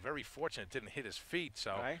Wakefield. Very fortunate it didn't hit his feet.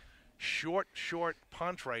 So right. Short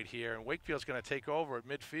punch right here, and Wakefield's going to take over at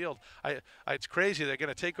midfield. It's crazy. They're going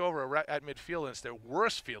to take over at midfield, and it's their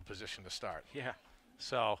worst field position to start. Yeah.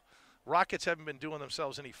 So Rockets haven't been doing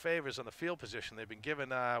themselves any favors on the field position. They've been giving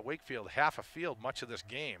Wakefield half a field much of this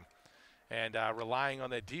game and relying on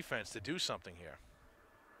their defense to do something here.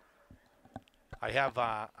 I have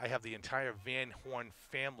the entire Van Horn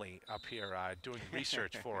family up here doing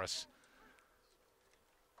research for us.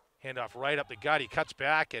 Handoff right up the gut. He cuts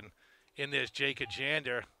back, and in there's Jake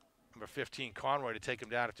Ajander, number 15, Conroy, to take him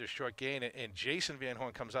down after a short gain. And Jason Van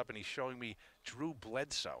Horn comes up, and he's showing me Drew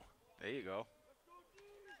Bledsoe. There you go.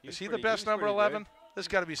 Is he the best number 11? There's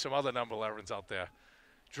got to be some other number 11s out there.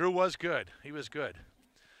 Drew was good. He was good.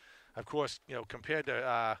 Of course, compared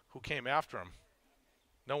to who came after him,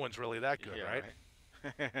 no one's really that good,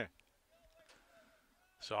 right?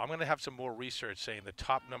 So I'm going to have some more research saying the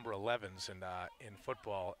top number 11s in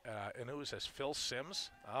football. And who is this? Phil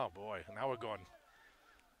Simms? Oh, boy. Now we're going.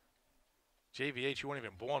 JVH, you weren't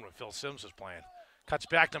even born when Phil Simms was playing. Cuts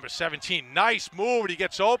back, number 17. Nice move. He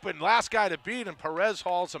gets open. Last guy to beat, and Perez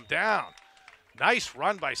hauls him down. Nice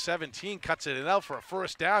run by 17. Cuts it out for a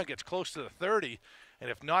first down. Gets close to the 30.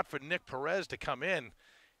 And if not for Nick Perez to come in,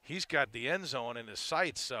 he's got the end zone in his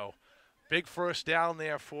sights. So big first down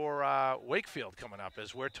there for Wakefield coming up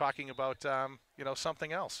as we're talking about,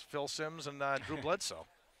 something else. Phil Simms and Drew Bledsoe.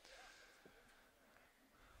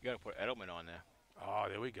 You got to put Edelman on there. Oh,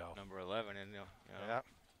 there we go. Number 11. And, Yeah.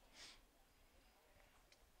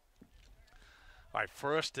 All right,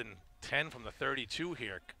 1st and 10 from the 32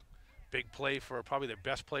 here. Big play for probably their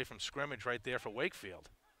best play from scrimmage right there for Wakefield.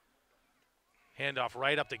 Handoff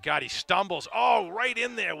right up the gut. He stumbles. Oh, right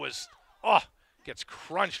in there was, gets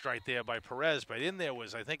crunched right there by Perez. But in there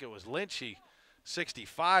was, I think it was Lynchy,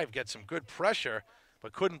 65, gets some good pressure,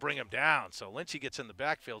 but couldn't bring him down. So Lynchy gets in the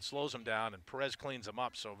backfield, slows him down, and Perez cleans him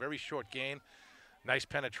up. So very short gain. Nice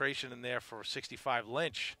penetration in there for 65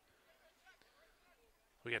 Lynch.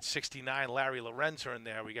 We got 69 Larry Lorenzo in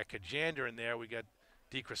there. We got Kajander in there. We got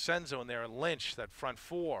DiCrescenzo in there and Lynch, that front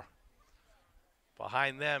four.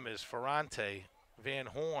 Behind them is Ferrante, Van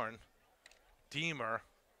Horn, Deemer,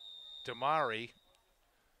 Damari,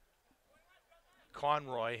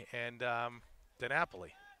 Conroy, and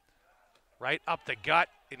DiNapoli. Right up the gut,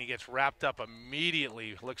 and he gets wrapped up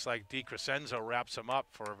immediately. Looks like DiCrescenzo wraps him up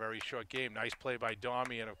for a very short game. Nice play by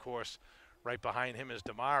Domi, and of course, right behind him is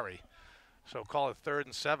Damari. So call it 3rd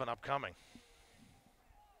and 7 upcoming.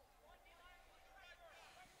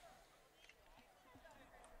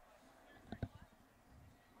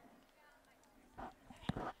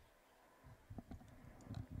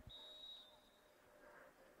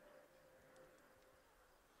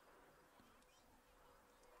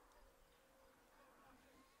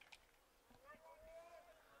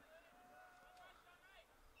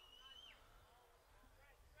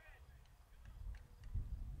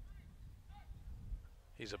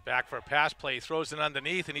 He's a back for a pass play. He throws it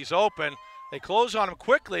underneath, and he's open. They close on him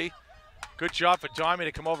quickly. Good job for Domi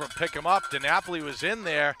to come over and pick him up. DiNapoli was in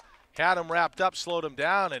there, had him wrapped up, slowed him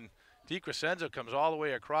down, and DiCrescenzo comes all the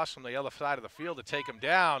way across from the other side of the field to take him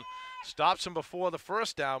down. Stops him before the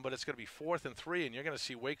first down, but it's going to be 4th and 3, and you're going to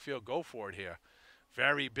see Wakefield go for it here.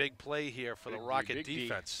 Very big play here for the Rocket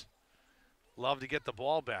defense. Love to get the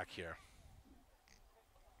ball back here.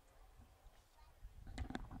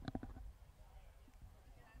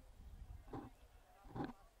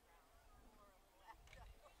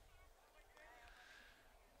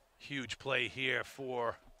 Huge play here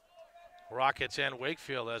for Rockets and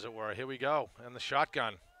Wakefield, as it were. Here we go, and the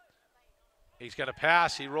shotgun. He's got a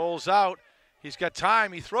pass. He rolls out. He's got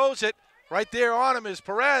time. He throws it. Right there on him is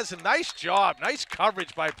Perez, and nice job. Nice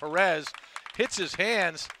coverage by Perez. Hits his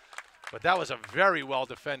hands, but that was a very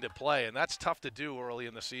well-defended play, and that's tough to do early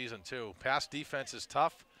in the season, too. Pass defense is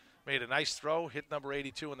tough. Made a nice throw, hit number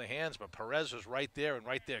 82 in the hands, but Perez was right there and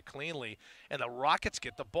right there cleanly. And the Rockets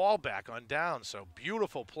get the ball back on down. So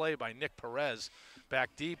beautiful play by Nick Perez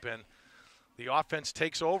back deep, and the offense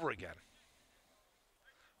takes over again.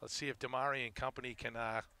 Let's see if Damari and company can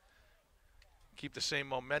keep the same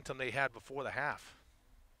momentum they had before the half.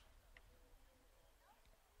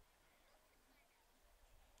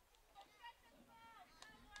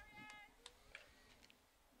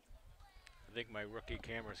 I think my rookie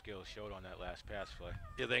camera skills showed on that last pass play.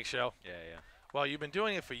 You think so? Yeah. Well, you've been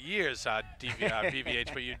doing it for years,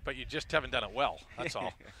 BVH, but you just haven't done it well. That's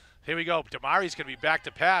all. Here we go. Damari's going to be back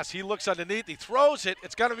to pass. He looks underneath. He throws it.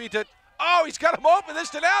 It's going to be to – oh, he's got him open. This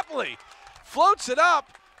DiNapoli floats it up.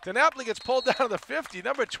 DiNapoli gets pulled down to the 50.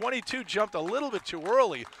 Number 22 jumped a little bit too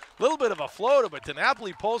early. A little bit of a floater, but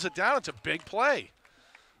DiNapoli pulls it down. It's a big play.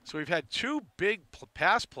 So we've had two big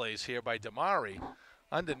pass plays here by Damari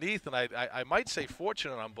underneath, and I might say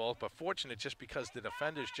fortunate on both, but fortunate just because the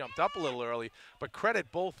defenders jumped up a little early. But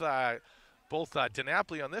credit both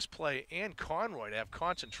DiNapoli on this play and Conroy to have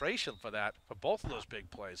concentration for both of those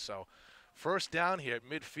big plays. So first down here at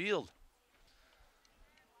midfield.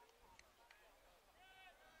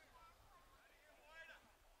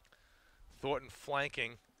 Thornton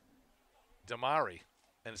flanking Damari.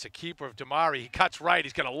 And it's a keeper of Damari. He cuts right.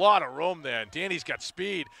 He's got a lot of room there. And Danny's got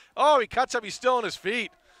speed. Oh, he cuts up. He's still on his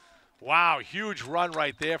feet. Wow, huge run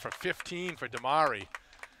right there for 15 for Damari.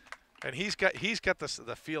 And he's got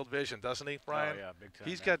the field vision, doesn't he, Brian? Oh, yeah, big time.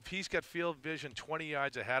 He's got field vision 20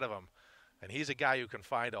 yards ahead of him. And he's a guy who can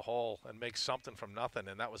find a hole and make something from nothing.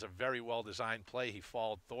 And that was a very well-designed play. He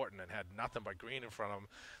followed Thornton and had nothing but green in front of him.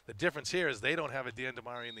 The difference here is they don't have a Dan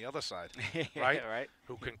Damari on the other side, right? Right.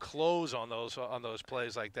 Who can close on those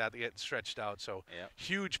plays like that. They get stretched out. So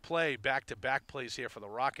huge play, back-to-back plays here for the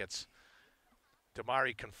Rockets.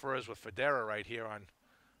 Damari confers with Federa right here on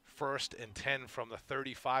 1st and 10 from the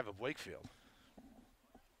 35 of Wakefield.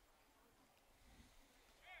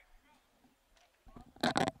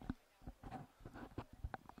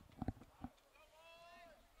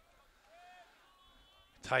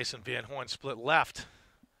 Tyson Van Horn split left.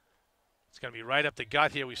 It's going to be right up the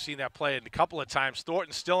gut here. We've seen that play a couple of times.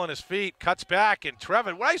 Thornton still on his feet, cuts back, and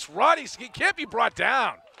Trevor, nice run. He can't be brought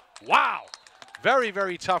down. Wow. Very,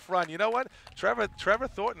 very tough run. You know what? Trevor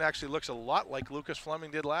Thornton actually looks a lot like Lucas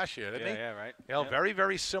Fleming did last year, didn't he? Yeah, right. You know, very,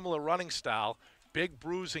 very similar running style. big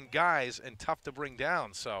bruising guys and tough to bring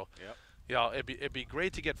down. So, you know, it'd be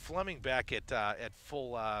great to get Fleming back at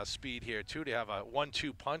full speed here too, to have a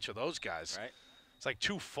 1-2 punch of those guys. Right. It's like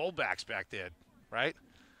 2 fullbacks back there, right?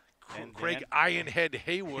 And Craig Ironhead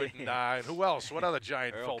Haywood and who else? What other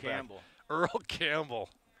giant fullback? Campbell. Earl Campbell.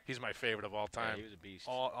 He's my favorite of all time. Yeah, he was a beast.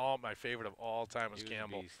 All my favorite of all time was he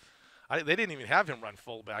Campbell. Was a beast. They didn't even have him run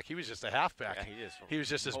fullback. He was just a halfback. Yeah, he was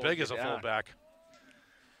just as big as a fullback.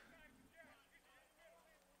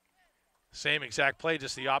 Same exact play,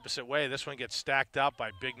 just the opposite way. This one gets stacked up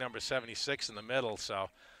by big number 76 in the middle. So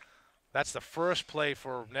that's the first play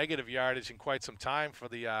for negative yardage in quite some time for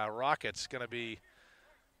the Rockets. Going to be,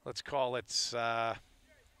 let's call it, say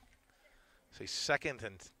 2nd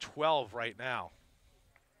and 12 right now.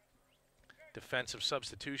 Defensive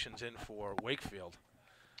substitutions in for Wakefield.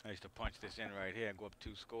 I used to punch this in right here and go up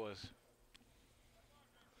 2 scores.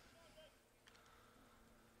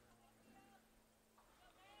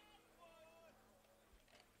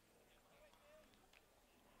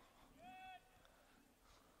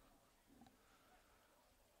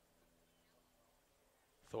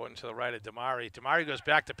 Thornton to the right of Damari. Damari goes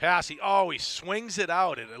back to pass. He swings it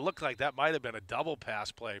out, and it looked like that might have been a double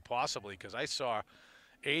pass play, possibly, because I saw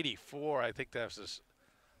 84. I think that's this.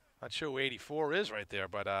 Not sure who 84 is right there,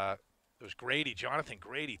 but it was Grady, Jonathan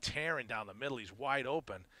Grady, tearing down the middle. He's wide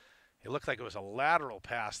open. It looked like it was a lateral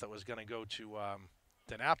pass that was going to go to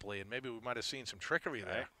DiNapoli, and maybe we might have seen some trickery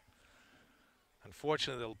there.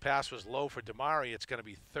 Unfortunately, the pass was low for Damari. It's going to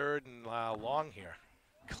be 3rd and long here.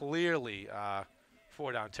 Clearly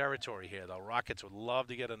 4-down territory here, though. Rockets would love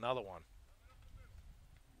to get another one.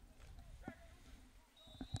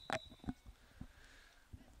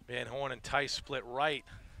 Van Horn and Tice split right.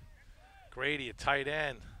 Grady at tight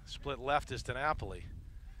end. Split left is DiNapoli.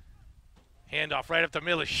 Handoff right up the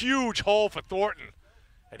middle. A huge hole for Thornton.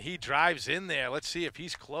 And he drives in there. Let's see if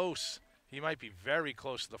he's close. He might be very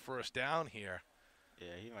close to the first down here.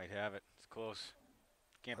 Yeah, he might have it. It's close.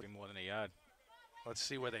 Can't be more than a yard. Let's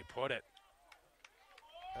see where they put it.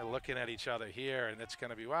 They're looking at each other here, and it's going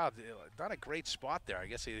to be, wow, not a great spot there. I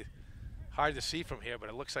guess hard to see from here, but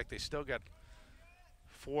it looks like they still got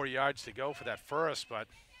 4 yards to go for that first, but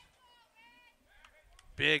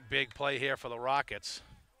big play here for the Rockets.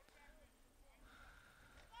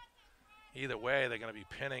 Either way, they're going to be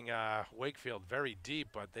pinning Wakefield very deep,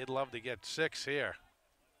 but they'd love to get 6 here.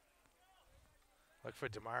 Look for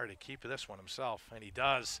Damari to keep this one himself, and he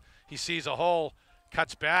does. He sees a hole,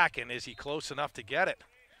 cuts back, and is he close enough to get it?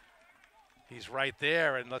 He's right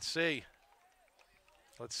there, and let's see.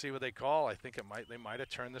 Let's see what they call. I think they might have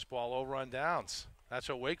turned this ball over on downs. That's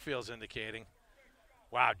what Wakefield's indicating.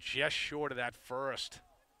 Wow, just short of that first.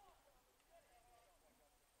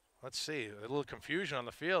 Let's see. A little confusion on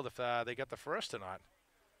the field if they got the first or not.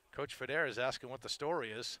 Coach Federa is asking what the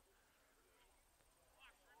story is.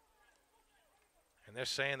 And they're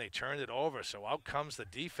saying they turned it over, so out comes the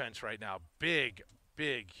defense right now. Big,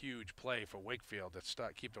 huge play for Wakefield to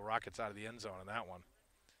keep the Rockets out of the end zone on that one.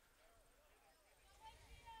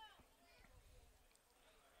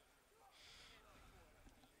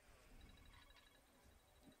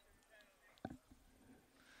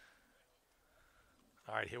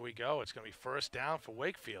 All right, here we go. It's going to be first down for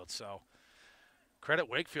Wakefield. So credit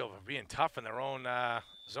Wakefield for being tough in their own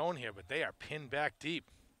zone here, but they are pinned back deep.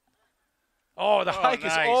 Oh, the hike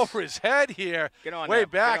is over his head here. Get on way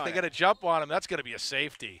back. They got to jump on him. That's going to be a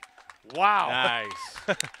safety. Wow.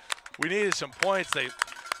 Nice. We needed some points. They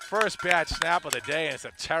first bad snap of the day, and it's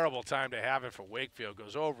a terrible time to have it for Wakefield.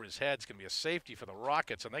 Goes over his head. It's going to be a safety for the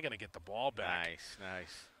Rockets, and they're going to get the ball back.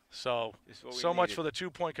 Nice. So much for the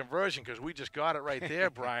 2-point conversion, because we just got it right there,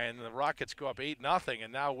 Brian. The Rockets go up 8-0,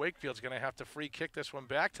 and now Wakefield's going to have to free kick this one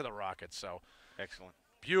back to the Rockets. So excellent.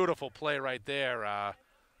 Beautiful play right there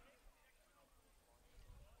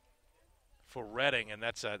for Reading, and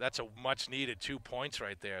that's a much-needed 2 points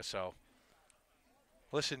right there. So,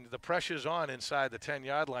 listen, the pressure's on inside the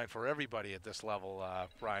 10-yard line for everybody at this level,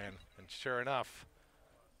 Brian, and sure enough.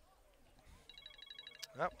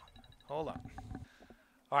 Oh, hold on.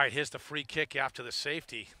 All right, here's the free kick after the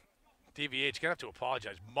safety. DVH going to have to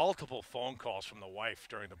apologize. Multiple phone calls from the wife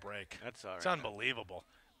during the break. That's all right. It's unbelievable.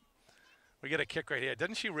 We get a kick right here.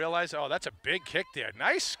 Doesn't she realize, oh, that's a big kick there.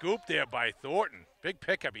 Nice scoop there by Thornton. Big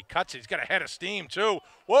pickup. He cuts it. He's got a head of steam, too.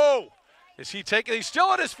 Whoa. Is he taking it? He's still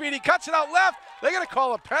on his feet. He cuts it out left. They're going to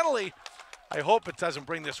call a penalty. I hope it doesn't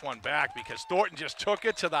bring this one back, because Thornton just took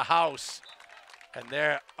it to the house. And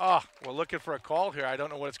we're looking for a call here. I don't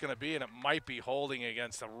know what it's going to be, and it might be holding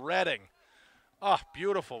against the Reading. Oh,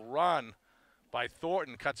 beautiful run by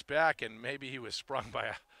Thornton. Cuts back, and maybe he was sprung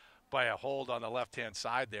by by a hold on the left-hand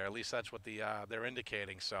side there. At least that's what they're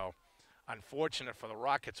indicating. So unfortunate for the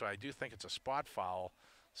Rockets. So I do think it's a spot foul.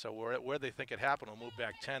 So where they think it happened will move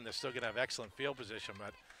back 10. They're still going to have excellent field position,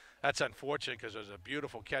 but that's unfortunate because it was a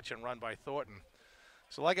beautiful catch and run by Thornton.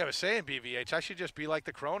 So like I was saying, BVH, I should just be like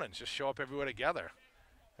the Cronins, just show up everywhere together.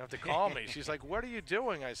 You have to call me. She's like, what are you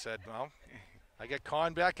doing? I said, well, I get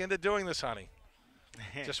conned back into doing this, honey.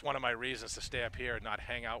 Just one of my reasons to stay up here and not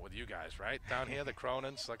hang out with you guys, right? Down here, the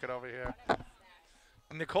Cronins, look at over here.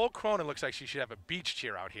 Nicole Cronin looks like she should have a beach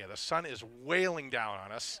chair out here. The sun is wailing down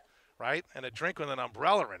on us, right? And a drink with an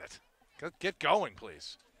umbrella in it. Get going,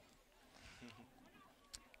 please.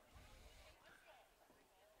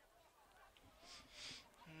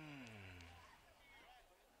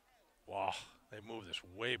 Wow, they moved this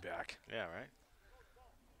way back. Yeah, right.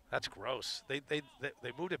 That's gross. They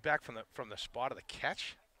moved it back from the spot of the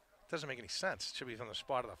catch. Doesn't make any sense. It should be from the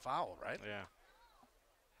spot of the foul, right? Yeah.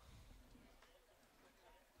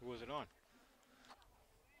 Who was it on?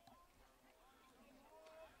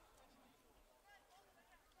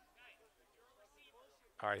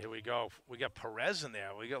 All right, here we go. We got Perez in there.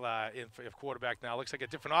 We got in for quarterback now. Looks like a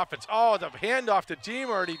different offense. Oh, the handoff to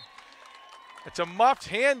Deemer. It's a muffed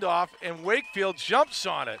handoff, and Wakefield jumps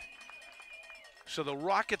on it. So the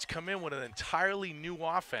Rockets come in with an entirely new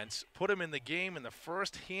offense, put them in the game, and the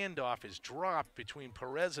first handoff is dropped between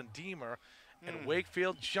Perez and Deemer, and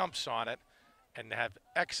Wakefield jumps on it and have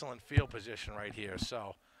excellent field position right here.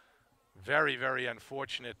 So very, very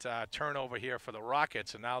unfortunate turnover here for the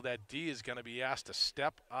Rockets, and now that D is going to be asked to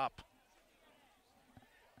step up.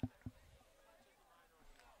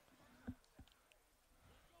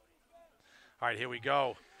 All right, here we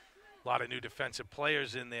go. A lot of new defensive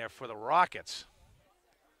players in there for the Rockets.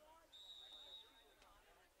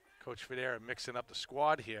 Coach Federa mixing up the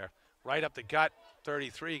squad here. Right up the gut,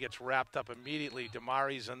 33 gets wrapped up immediately.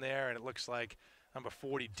 Damari's in there, and it looks like number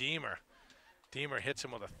 40, Deemer. Deemer hits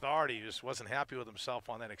him with authority. He just wasn't happy with himself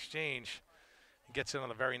on that exchange. He gets in on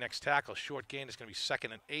the very next tackle. Short gain is going to be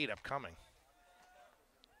 2nd and 8 upcoming.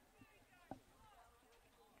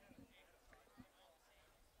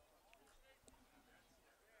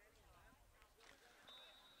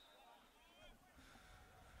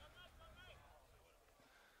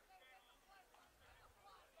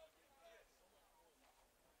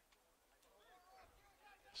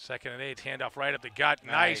 Second and 8, handoff right up the gut.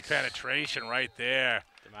 Nice penetration right there.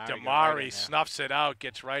 Damari snuffs it out,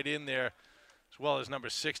 gets right in there, as well as number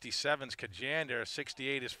 67's Kajander.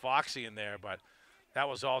 68 is Foxy in there, but that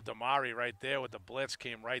was all Damari right there with the blitz,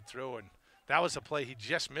 came right through, and that was the play he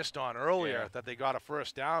just missed on earlier that they got a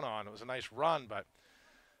first down on. It was a nice run, but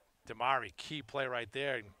Damari, key play right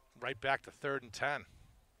there, and right back to 3rd and 10.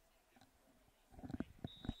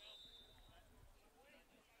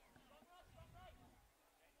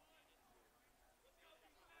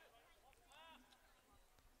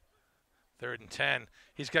 Third and 10.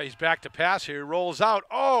 He's back to pass here. He rolls out.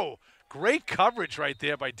 Oh, great coverage right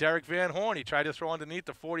there by Derek Van Horn. He tried to throw underneath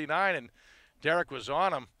the 49, and Derek was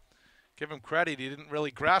on him. Give him credit. He didn't really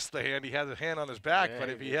grasp the hand. He had the hand on his back, but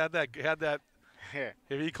if he had that,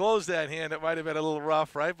 if he closed that hand, it might have been a little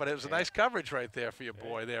rough, right? But it was a nice coverage right there for your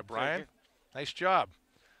boy there, Brian. Nice job.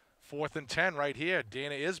 4th and 10 right here.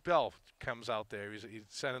 Dana Isbell comes out there. He's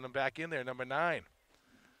sending him back in there, number 9.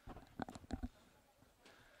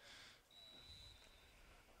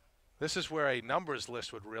 This is where a numbers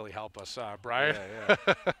list would really help us, Brian. Yeah.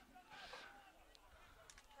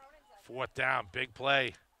 4th down, big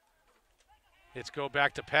play. It's go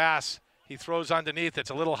back to pass. He throws underneath. It's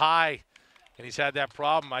a little high, and he's had that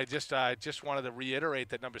problem. I just wanted to reiterate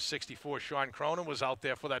that number 64, Sean Cronin, was out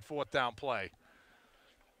there for that 4th down play.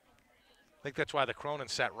 I think that's why the Cronin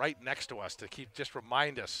sat right next to us to just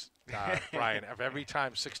remind us, Brian, of every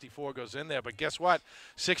time 64 goes in there. But guess what?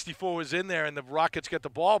 64 was in there, and the Rockets get the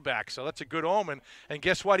ball back, so that's a good omen. And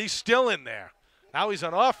guess what? He's still in there. Now he's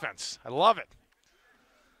on offense. I love it.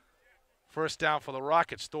 First down for the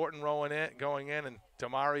Rockets. Thornton going in, and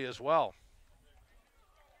Damari as well.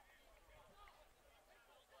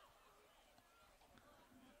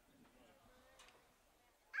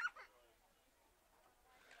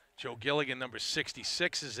 Joe Gilligan, number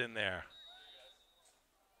 66, is in there.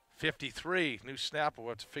 53, new snapper.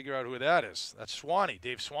 We'll have to figure out who that is. That's Swanee,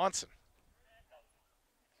 Dave Swanson.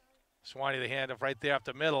 Swanee, the handoff right there up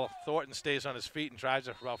the middle. Thornton stays on his feet and drives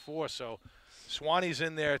it for about 4. So Swanee's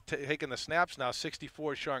in there taking the snaps now.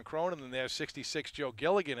 64 Sean Cronin in there. 66 Joe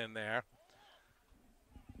Gilligan in there.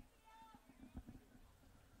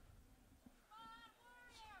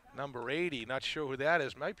 Number 80, not sure who that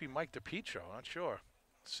is. Might be Mike DiPietro, not sure.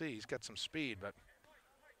 Let's see, he's got some speed, but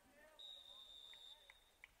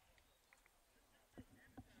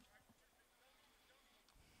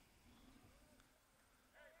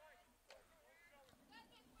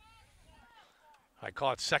I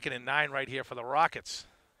call it 2nd and 9 right here for the Rockets.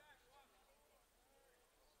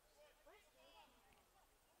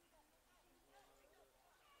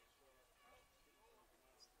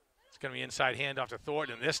 It's going to be inside handoff to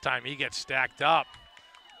Thornton, and this time he gets stacked up.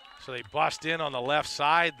 So they bust in on the left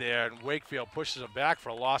side there, and Wakefield pushes them back for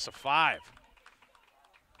a loss of 5.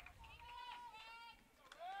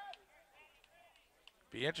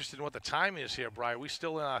 Be interested in what the time is here, Brian. We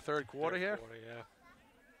still in our third quarter here? Yeah.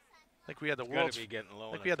 I think we had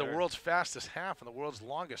the world's fastest half and the world's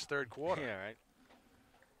longest third quarter. Yeah, right.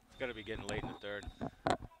 It's got to be getting late in the third.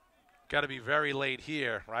 Got to be very late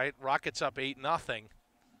here, right? Rockets up 8-0.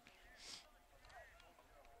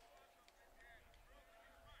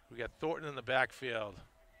 We got Thornton in the backfield.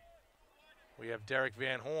 We have Derek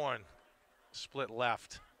Van Horn split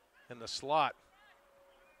left in the slot.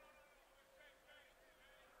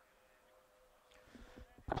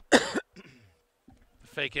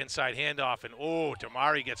 Fake inside handoff, and oh,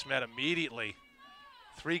 Damari gets met immediately.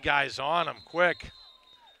 3 guys on him quick.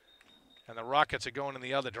 And the Rockets are going in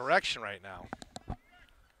the other direction right now.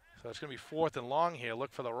 So it's going to be 4th and long here.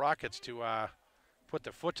 Look for the Rockets to put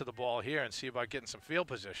their foot to the ball here and see about getting some field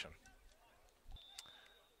position.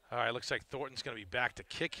 All right, looks like Thornton's going to be back to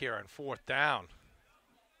kick here on 4th down.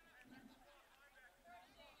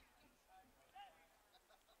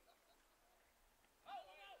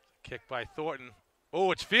 Kick by Thornton.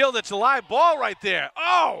 Oh, it's fielded. It's a live ball right there.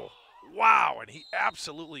 Oh, wow. And he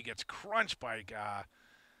absolutely gets crunched by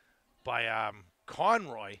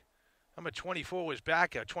Conroy. Number 24 was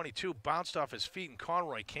back. 22 bounced off his feet, and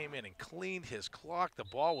Conroy came in and cleaned his clock. The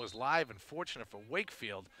ball was live, and fortunate for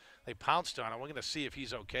Wakefield, they pounced on him. We're going to see if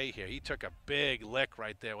he's okay here. He took a big lick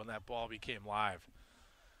right there when that ball became live.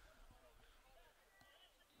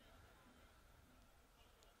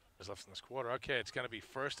 Is left in this quarter. Okay, it's going to be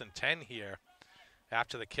 1st and 10 here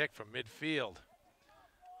after the kick from midfield.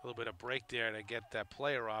 A little bit of break there to get that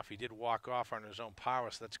player off. He did walk off on his own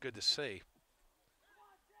power, so that's good to see.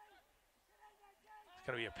 It's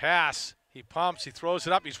going to be a pass. He pumps. He throws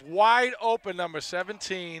it up. He's wide open, number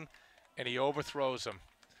 17, and he overthrows him.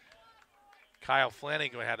 Kyle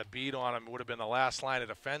Flanagan had a beat on him. It would have been the last line of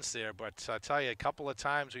defense there, but I tell you, a couple of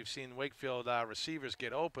times we've seen Wakefield receivers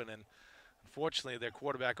get open, and unfortunately, their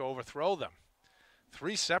quarterback overthrow them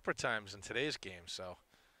 3 separate times in today's game. So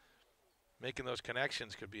making those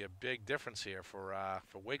connections could be a big difference here for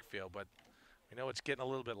Wakefield. But we know it's getting a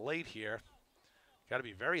little bit late here. Got to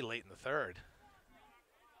be very late in the third.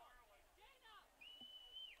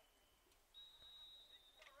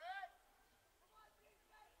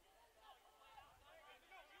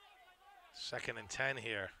 Second and 10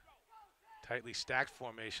 here. Tightly stacked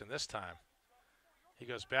formation this time. He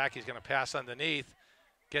goes back. He's going to pass underneath.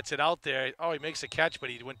 Gets it out there. Oh, he makes a catch, but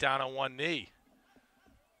he went down on one knee.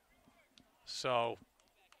 So,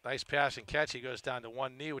 nice pass and catch. He goes down to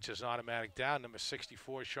one knee, which is an automatic down. Number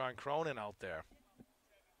 64, Sean Cronin out there.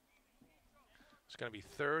 It's going to be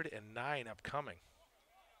 3rd and 9 upcoming.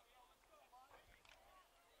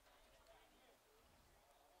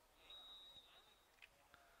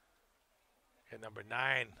 And number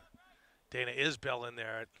 9, Dana Isbell in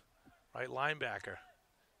there at right linebacker.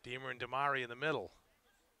 Deemer and Damari in the middle.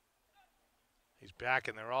 He's back,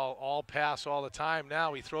 and they're all pass all the time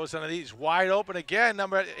now. He throws underneath. He's wide open again,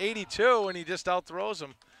 number 82, and he just outthrows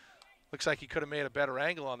him. Looks like he could have made a better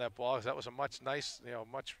angle on that ball, because that was a much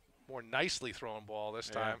more nicely thrown ball this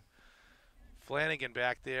time. Flanagan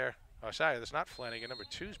back there. Oh, sorry, that's not Flanagan. Number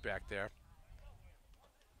 2's back there.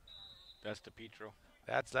 That's DePietro.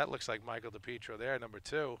 That looks like Michael DePietro there, number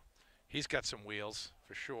 2. He's got some wheels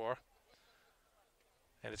for sure.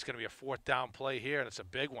 And it's going to be a 4th down play here, and it's a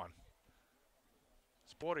big one.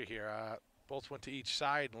 It's border here. Both went to each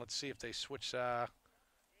side, and let's see if they switch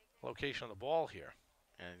location of the ball here.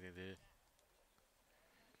 Yeah, they did.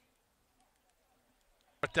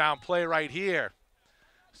 4th down play right here.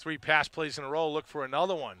 3 pass plays in a row. Look for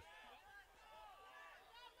another one.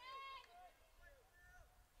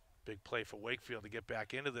 Big play for Wakefield to get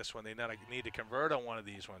back into this one. They need to convert on one of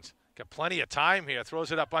these ones. Got plenty of time here.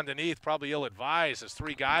 Throws it up underneath. Probably ill-advised. There's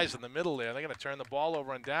 3 guys in the middle there. They're going to turn the ball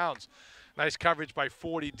over on downs. Nice coverage by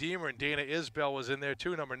 40 Deemer, and Dana Isbell was in there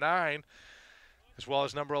too, number 9, as well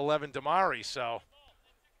as number 11 Damari. So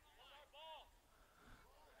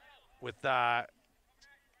with 8-0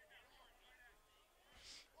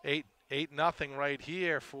 right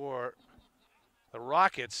here for the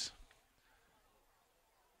Rockets.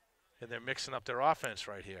 And they're mixing up their offense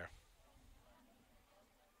right here.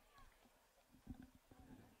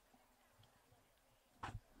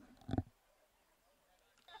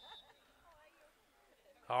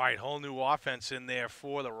 All right, whole new offense in there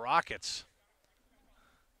for the Rockets.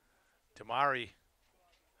 Damari,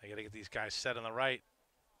 they got to get these guys set on the right.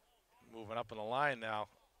 Moving up in the line now.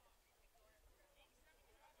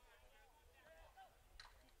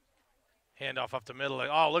 Handoff up the middle.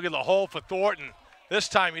 Oh, look at the hole for Thornton. This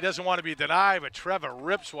time he doesn't want to be denied, but Trevor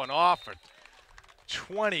rips one off for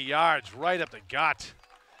 20 yards right up the gut.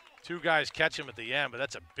 Two guys catch him at the end, but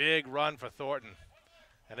that's a big run for Thornton.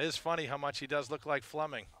 And it is funny how much he does look like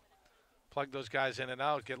Fleming. Plug those guys in and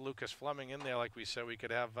out, get Lucas Fleming in there like we said. We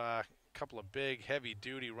could have a couple of big,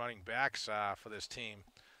 heavy-duty running backs for this team.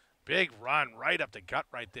 Big run right up the gut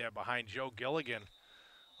right there behind Joe Gilligan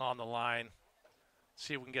on the line.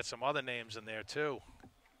 See if we can get some other names in there too.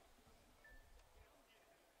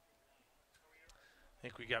 I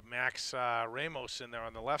think we got Max Ramos in there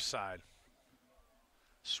on the left side.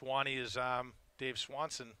 Swanee is Dave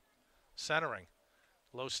Swanson centering.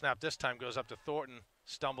 Low snap this time goes up to Thornton.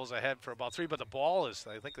 Stumbles ahead for about 3, but the ball is,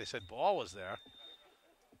 I think they said ball was there.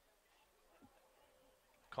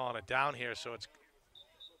 Calling it down here, so it's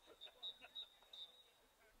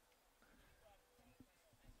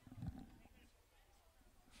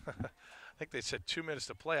I think they said 2 minutes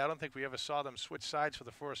to play. I don't think we ever saw them switch sides for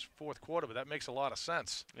the fourth quarter, but that makes a lot of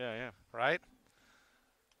sense. Yeah. Right?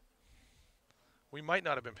 We might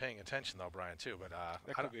not have been paying attention, though, Brian, too, but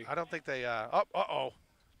I don't think they uh-oh.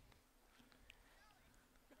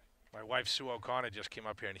 My wife, Sue O'Connor, just came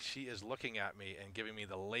up here, and she is looking at me and giving me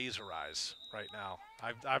the laser eyes right now.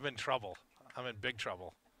 I'm in trouble. I'm in big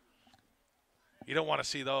trouble. You don't want to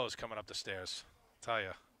see those coming up the stairs, I'll tell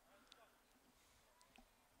you.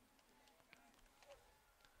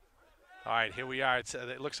 All right, here we are.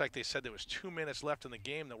 It looks like they said there was 2 minutes left in the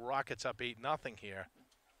game. The Rockets up 8-0 here.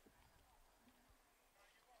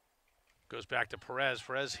 Goes back to Perez.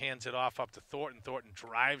 Perez hands it off up to Thornton. Thornton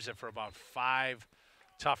drives it for about 5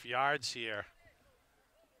 tough yards here.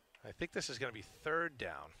 I think this is going to be 3rd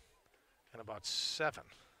down and about 7.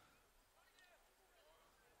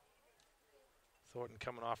 Thornton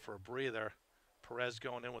coming off for a breather. Perez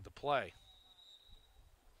going in with the play.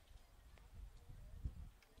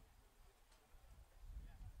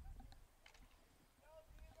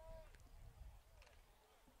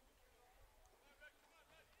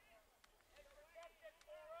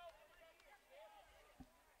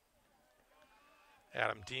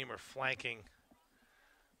 Adam Deemer flanking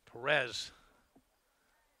Perez.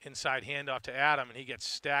 Inside handoff to Adam, and he gets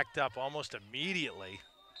stacked up almost immediately.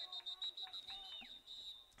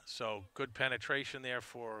 So good penetration there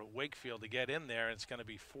for Wakefield to get in there. It's going to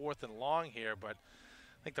be 4th and long here, but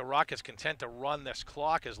I think the Rockets content to run this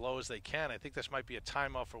clock as low as they can. I think this might be a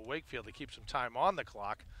timeout for Wakefield to keep some time on the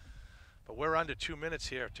clock, but we're under 2 minutes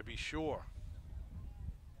here to be sure.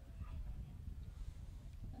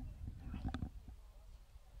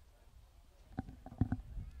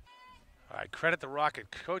 I credit the Rocket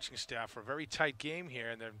coaching staff for a very tight game here,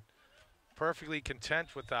 and they're perfectly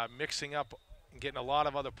content with mixing up and getting a lot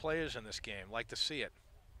of other players in this game. Like to see it.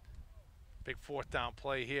 Big 4th down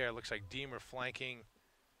play here. Looks like Deemer flanking.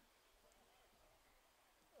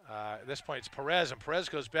 At this point, it's Perez, and Perez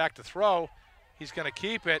goes back to throw. He's going to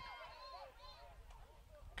keep it.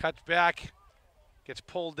 Cuts back. Gets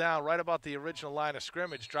pulled down right about the original line of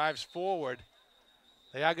scrimmage. Drives forward.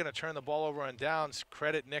 They are going to turn the ball over on downs.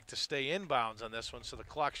 Credit Nick to stay inbounds on this one, so the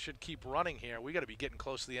clock should keep running here. We got to be getting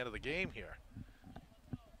close to the end of the game here.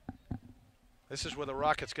 This is where the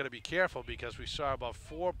Rockets got to be careful, because we saw about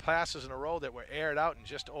 4 passes in a row that were aired out and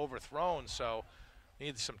just overthrown. So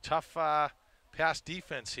need some tough pass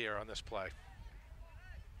defense here on this play.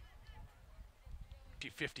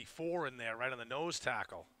 54 in there, right on the nose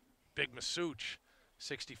tackle. Big Masuch,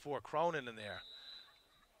 64 Cronin in there.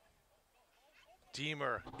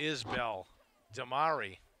 Deemer, Isbell,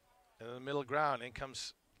 Damari in the middle ground. In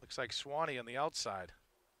comes, looks like Swanee on the outside.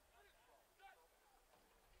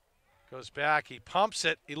 Goes back, he pumps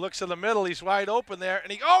it, he looks in the middle, he's wide open there,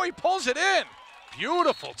 and he pulls it in.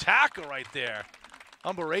 Beautiful tackle right there.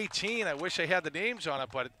 Number 18, I wish I had the names on it,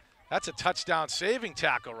 but that's a touchdown saving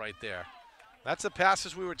tackle right there. That's the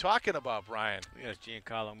passes we were talking about, Brian. Yes,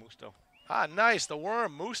 Giancarlo Musto. Ah, nice, the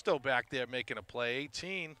worm, Musto back there making a play,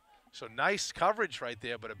 18. So nice coverage right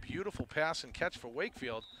there, but a beautiful pass and catch for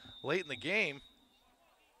Wakefield late in the game.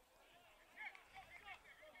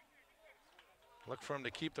 Look for him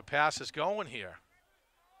to keep the passes going here.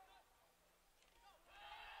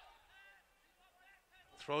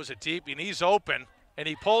 Throws it deep, and he's open, and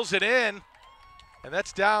he pulls it in, and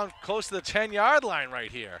that's down close to the 10-yard line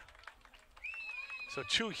right here. So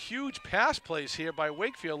 2 huge pass plays here by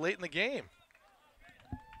Wakefield late in the game.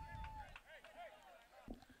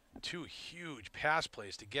 2 huge pass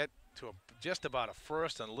plays to get to just about a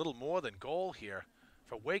first and a little more than goal here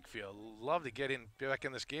for Wakefield. Love to get back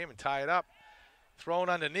in this game and tie it up. Thrown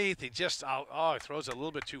underneath, he just he throws it a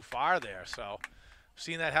little bit too far there. So I've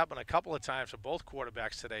seen that happen a couple of times for both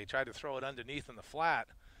quarterbacks today. Tried to throw it underneath in the flat.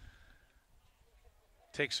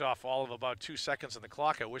 Takes off all of about 2 seconds on the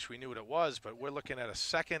clock. I wish we knew what it was, but we're looking at a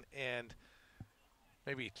 2nd and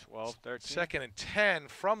maybe 12, 13. 2nd and 10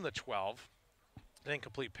 from the 12. An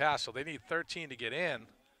incomplete pass, so they need 13 to get in.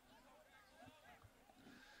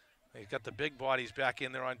 They've got the big bodies back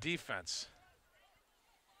in there on defense.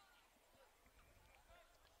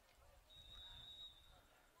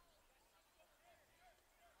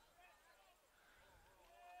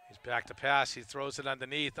 He's back to pass. He throws it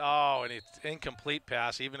underneath. Oh, and it's incomplete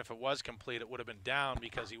pass. Even if it was complete, it would have been down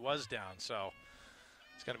because he was down. So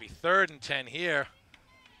it's going to be 3rd and 10 here.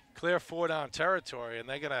 Clear 4-down territory, and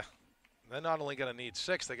they're not only going to need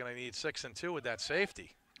 6, they're going to need 6 and 2 with that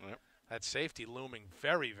safety. Yep. That safety looming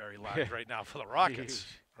very, very large right now for the Rockets,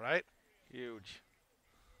 right? Huge.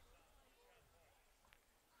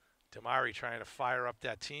 Damari trying to fire up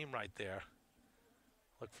that team right there.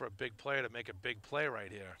 Look for a big player to make a big play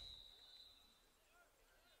right here.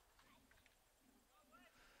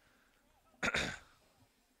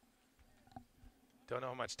 Don't know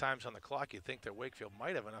how much time's on the clock. You'd think that Wakefield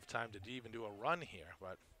might have enough time to even do a run here,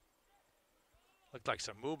 but looked like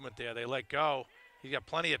some movement there. They let go. He's got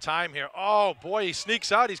plenty of time here. Oh, boy, he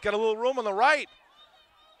sneaks out. He's got a little room on the right.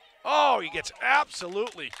 Oh, he gets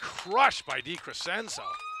absolutely crushed by DiCrescenzo.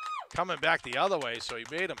 Coming back the other way, so he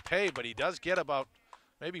made him pay, but he does get about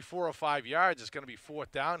maybe 4 or 5 yards. It's going to be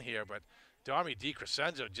 4th down here, but Darmy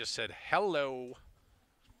DiCrescenzo just said hello.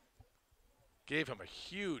 Gave him a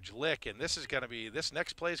huge lick, and this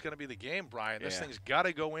next play is going to be the game, Brian. This thing's got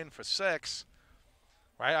to go in for 6.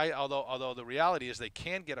 Right? Although the reality is they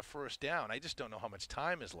can get a 1st down. I just don't know how much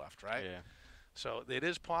time is left, right? Yeah. So it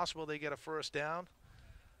is possible they get a 1st down,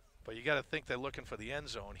 but you got to think they're looking for the end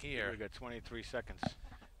zone here. We got 23 seconds.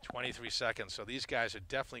 23 seconds. So these guys are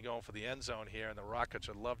definitely going for the end zone here, and the Rockets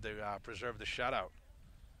would love to preserve the shutout.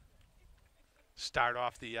 Start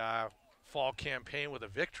off the fall campaign with a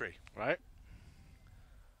victory. Right.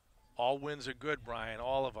 All wins are good, Brian,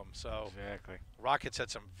 all of them. So exactly. Rockets had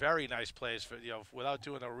some very nice plays. Without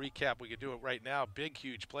doing a recap, we could do it right now. Big,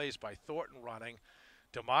 huge plays by Thornton running,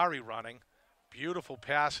 Damari running. Beautiful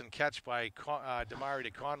pass and catch by Damari to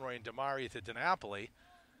Conroy and Damari to DiNapoli.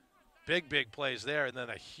 Big, big plays there, and then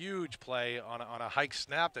a huge play on a hike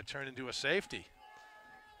snap that turned into a safety.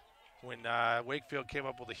 When Wakefield came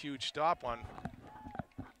up with a huge stop on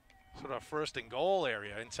sort of 1st and goal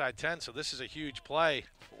area inside 10, so this is a huge play.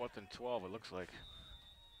 4th and 12, it looks like.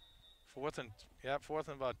 4th and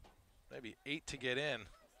about maybe 8 to get in.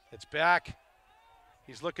 It's back.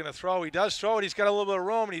 He's looking to throw. He does throw it. He's got a little bit of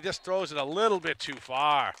room, and he just throws it a little bit too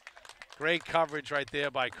far. Great coverage right there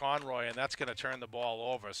by Conroy, and that's going to turn the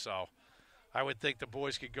ball over. So I would think the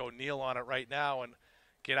boys could go kneel on it right now and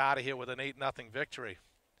get out of here with an 8-0 victory.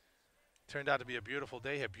 Turned out to be a beautiful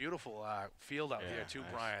day here. Beautiful field out here too,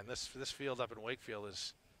 nice. Brian. This field up in Wakefield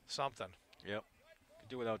is something. Yep. Could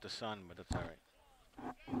do without the sun, but that's all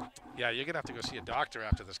right. Yeah, you're going to have to go see a doctor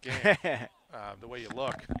after this game. The way you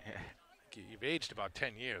look. You've aged about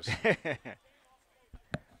 10 years.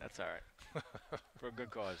 That's all right. For a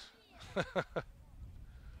good cause.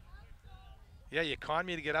 Yeah, you conned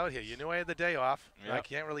me to get out here. You knew I had the day off. Yep. I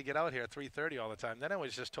can't really get out here at 3:30 all the time. Then I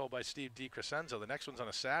was just told by Steve DiCrescenzo the next one's on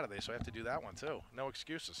a Saturday, so I have to do that one too. No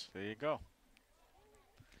excuses. There you go.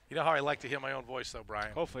 You know how I like to hear my own voice, though,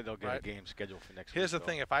 Brian. Hopefully they'll get a game scheduled for next week. Here's the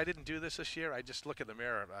thing. If I didn't do this year, I just look in the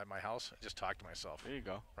mirror at my house and just talk to myself. There you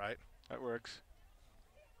go. Right? That works.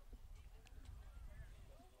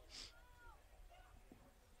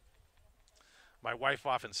 My wife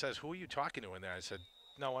often says, "Who are you talking to in there?" I said,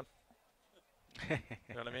 "No one." You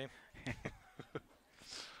know what I mean?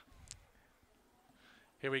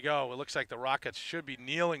 Here we go. It looks like the Rockets should be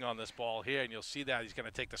kneeling on this ball here, and you'll see that he's going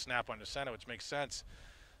to take the snap under center, which makes sense.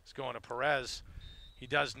 It's going to Perez. He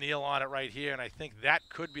does kneel on it right here, and I think that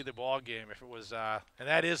could be the ball game if it was, and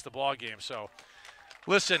that is the ball game. So,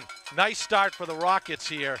 listen, nice start for the Rockets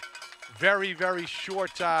here. Very, very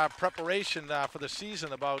short preparation for the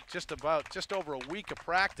season. Just over a week of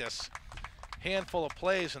practice. Handful of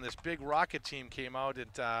plays, and this big Rocket team came out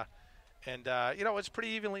and you know, it's a pretty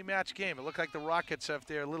evenly matched game. It looked like the Rockets, have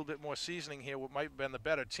their a little bit more seasoning here, what might have been the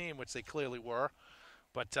better team, which they clearly were.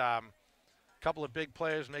 But a couple of big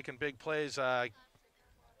players making big plays.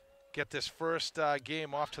 Get this first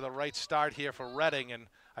game off to the right start here for Reading, and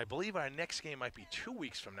I believe our next game might be 2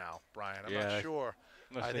 weeks from now, Brian. I'm not sure.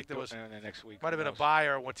 I think there was next week. Might have been a bye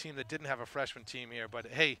or one team that didn't have a freshman team here, but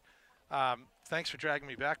hey. Thanks for dragging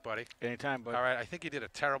me back, buddy. Anytime, buddy. All right, I think you did a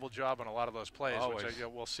terrible job on a lot of those plays. Always. Which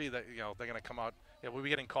we'll see that they're going to come out. Yeah, we'll be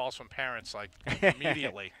getting calls from parents like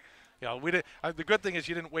immediately. We did. The good thing is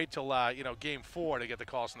you didn't wait till game 4 to get the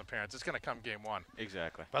calls from the parents. It's going to come game 1.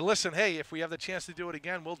 Exactly. But listen, hey, if we have the chance to do it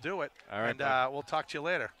again, we'll do it. All right. And we'll talk to you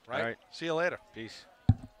later. Right. All right. See you later. Peace.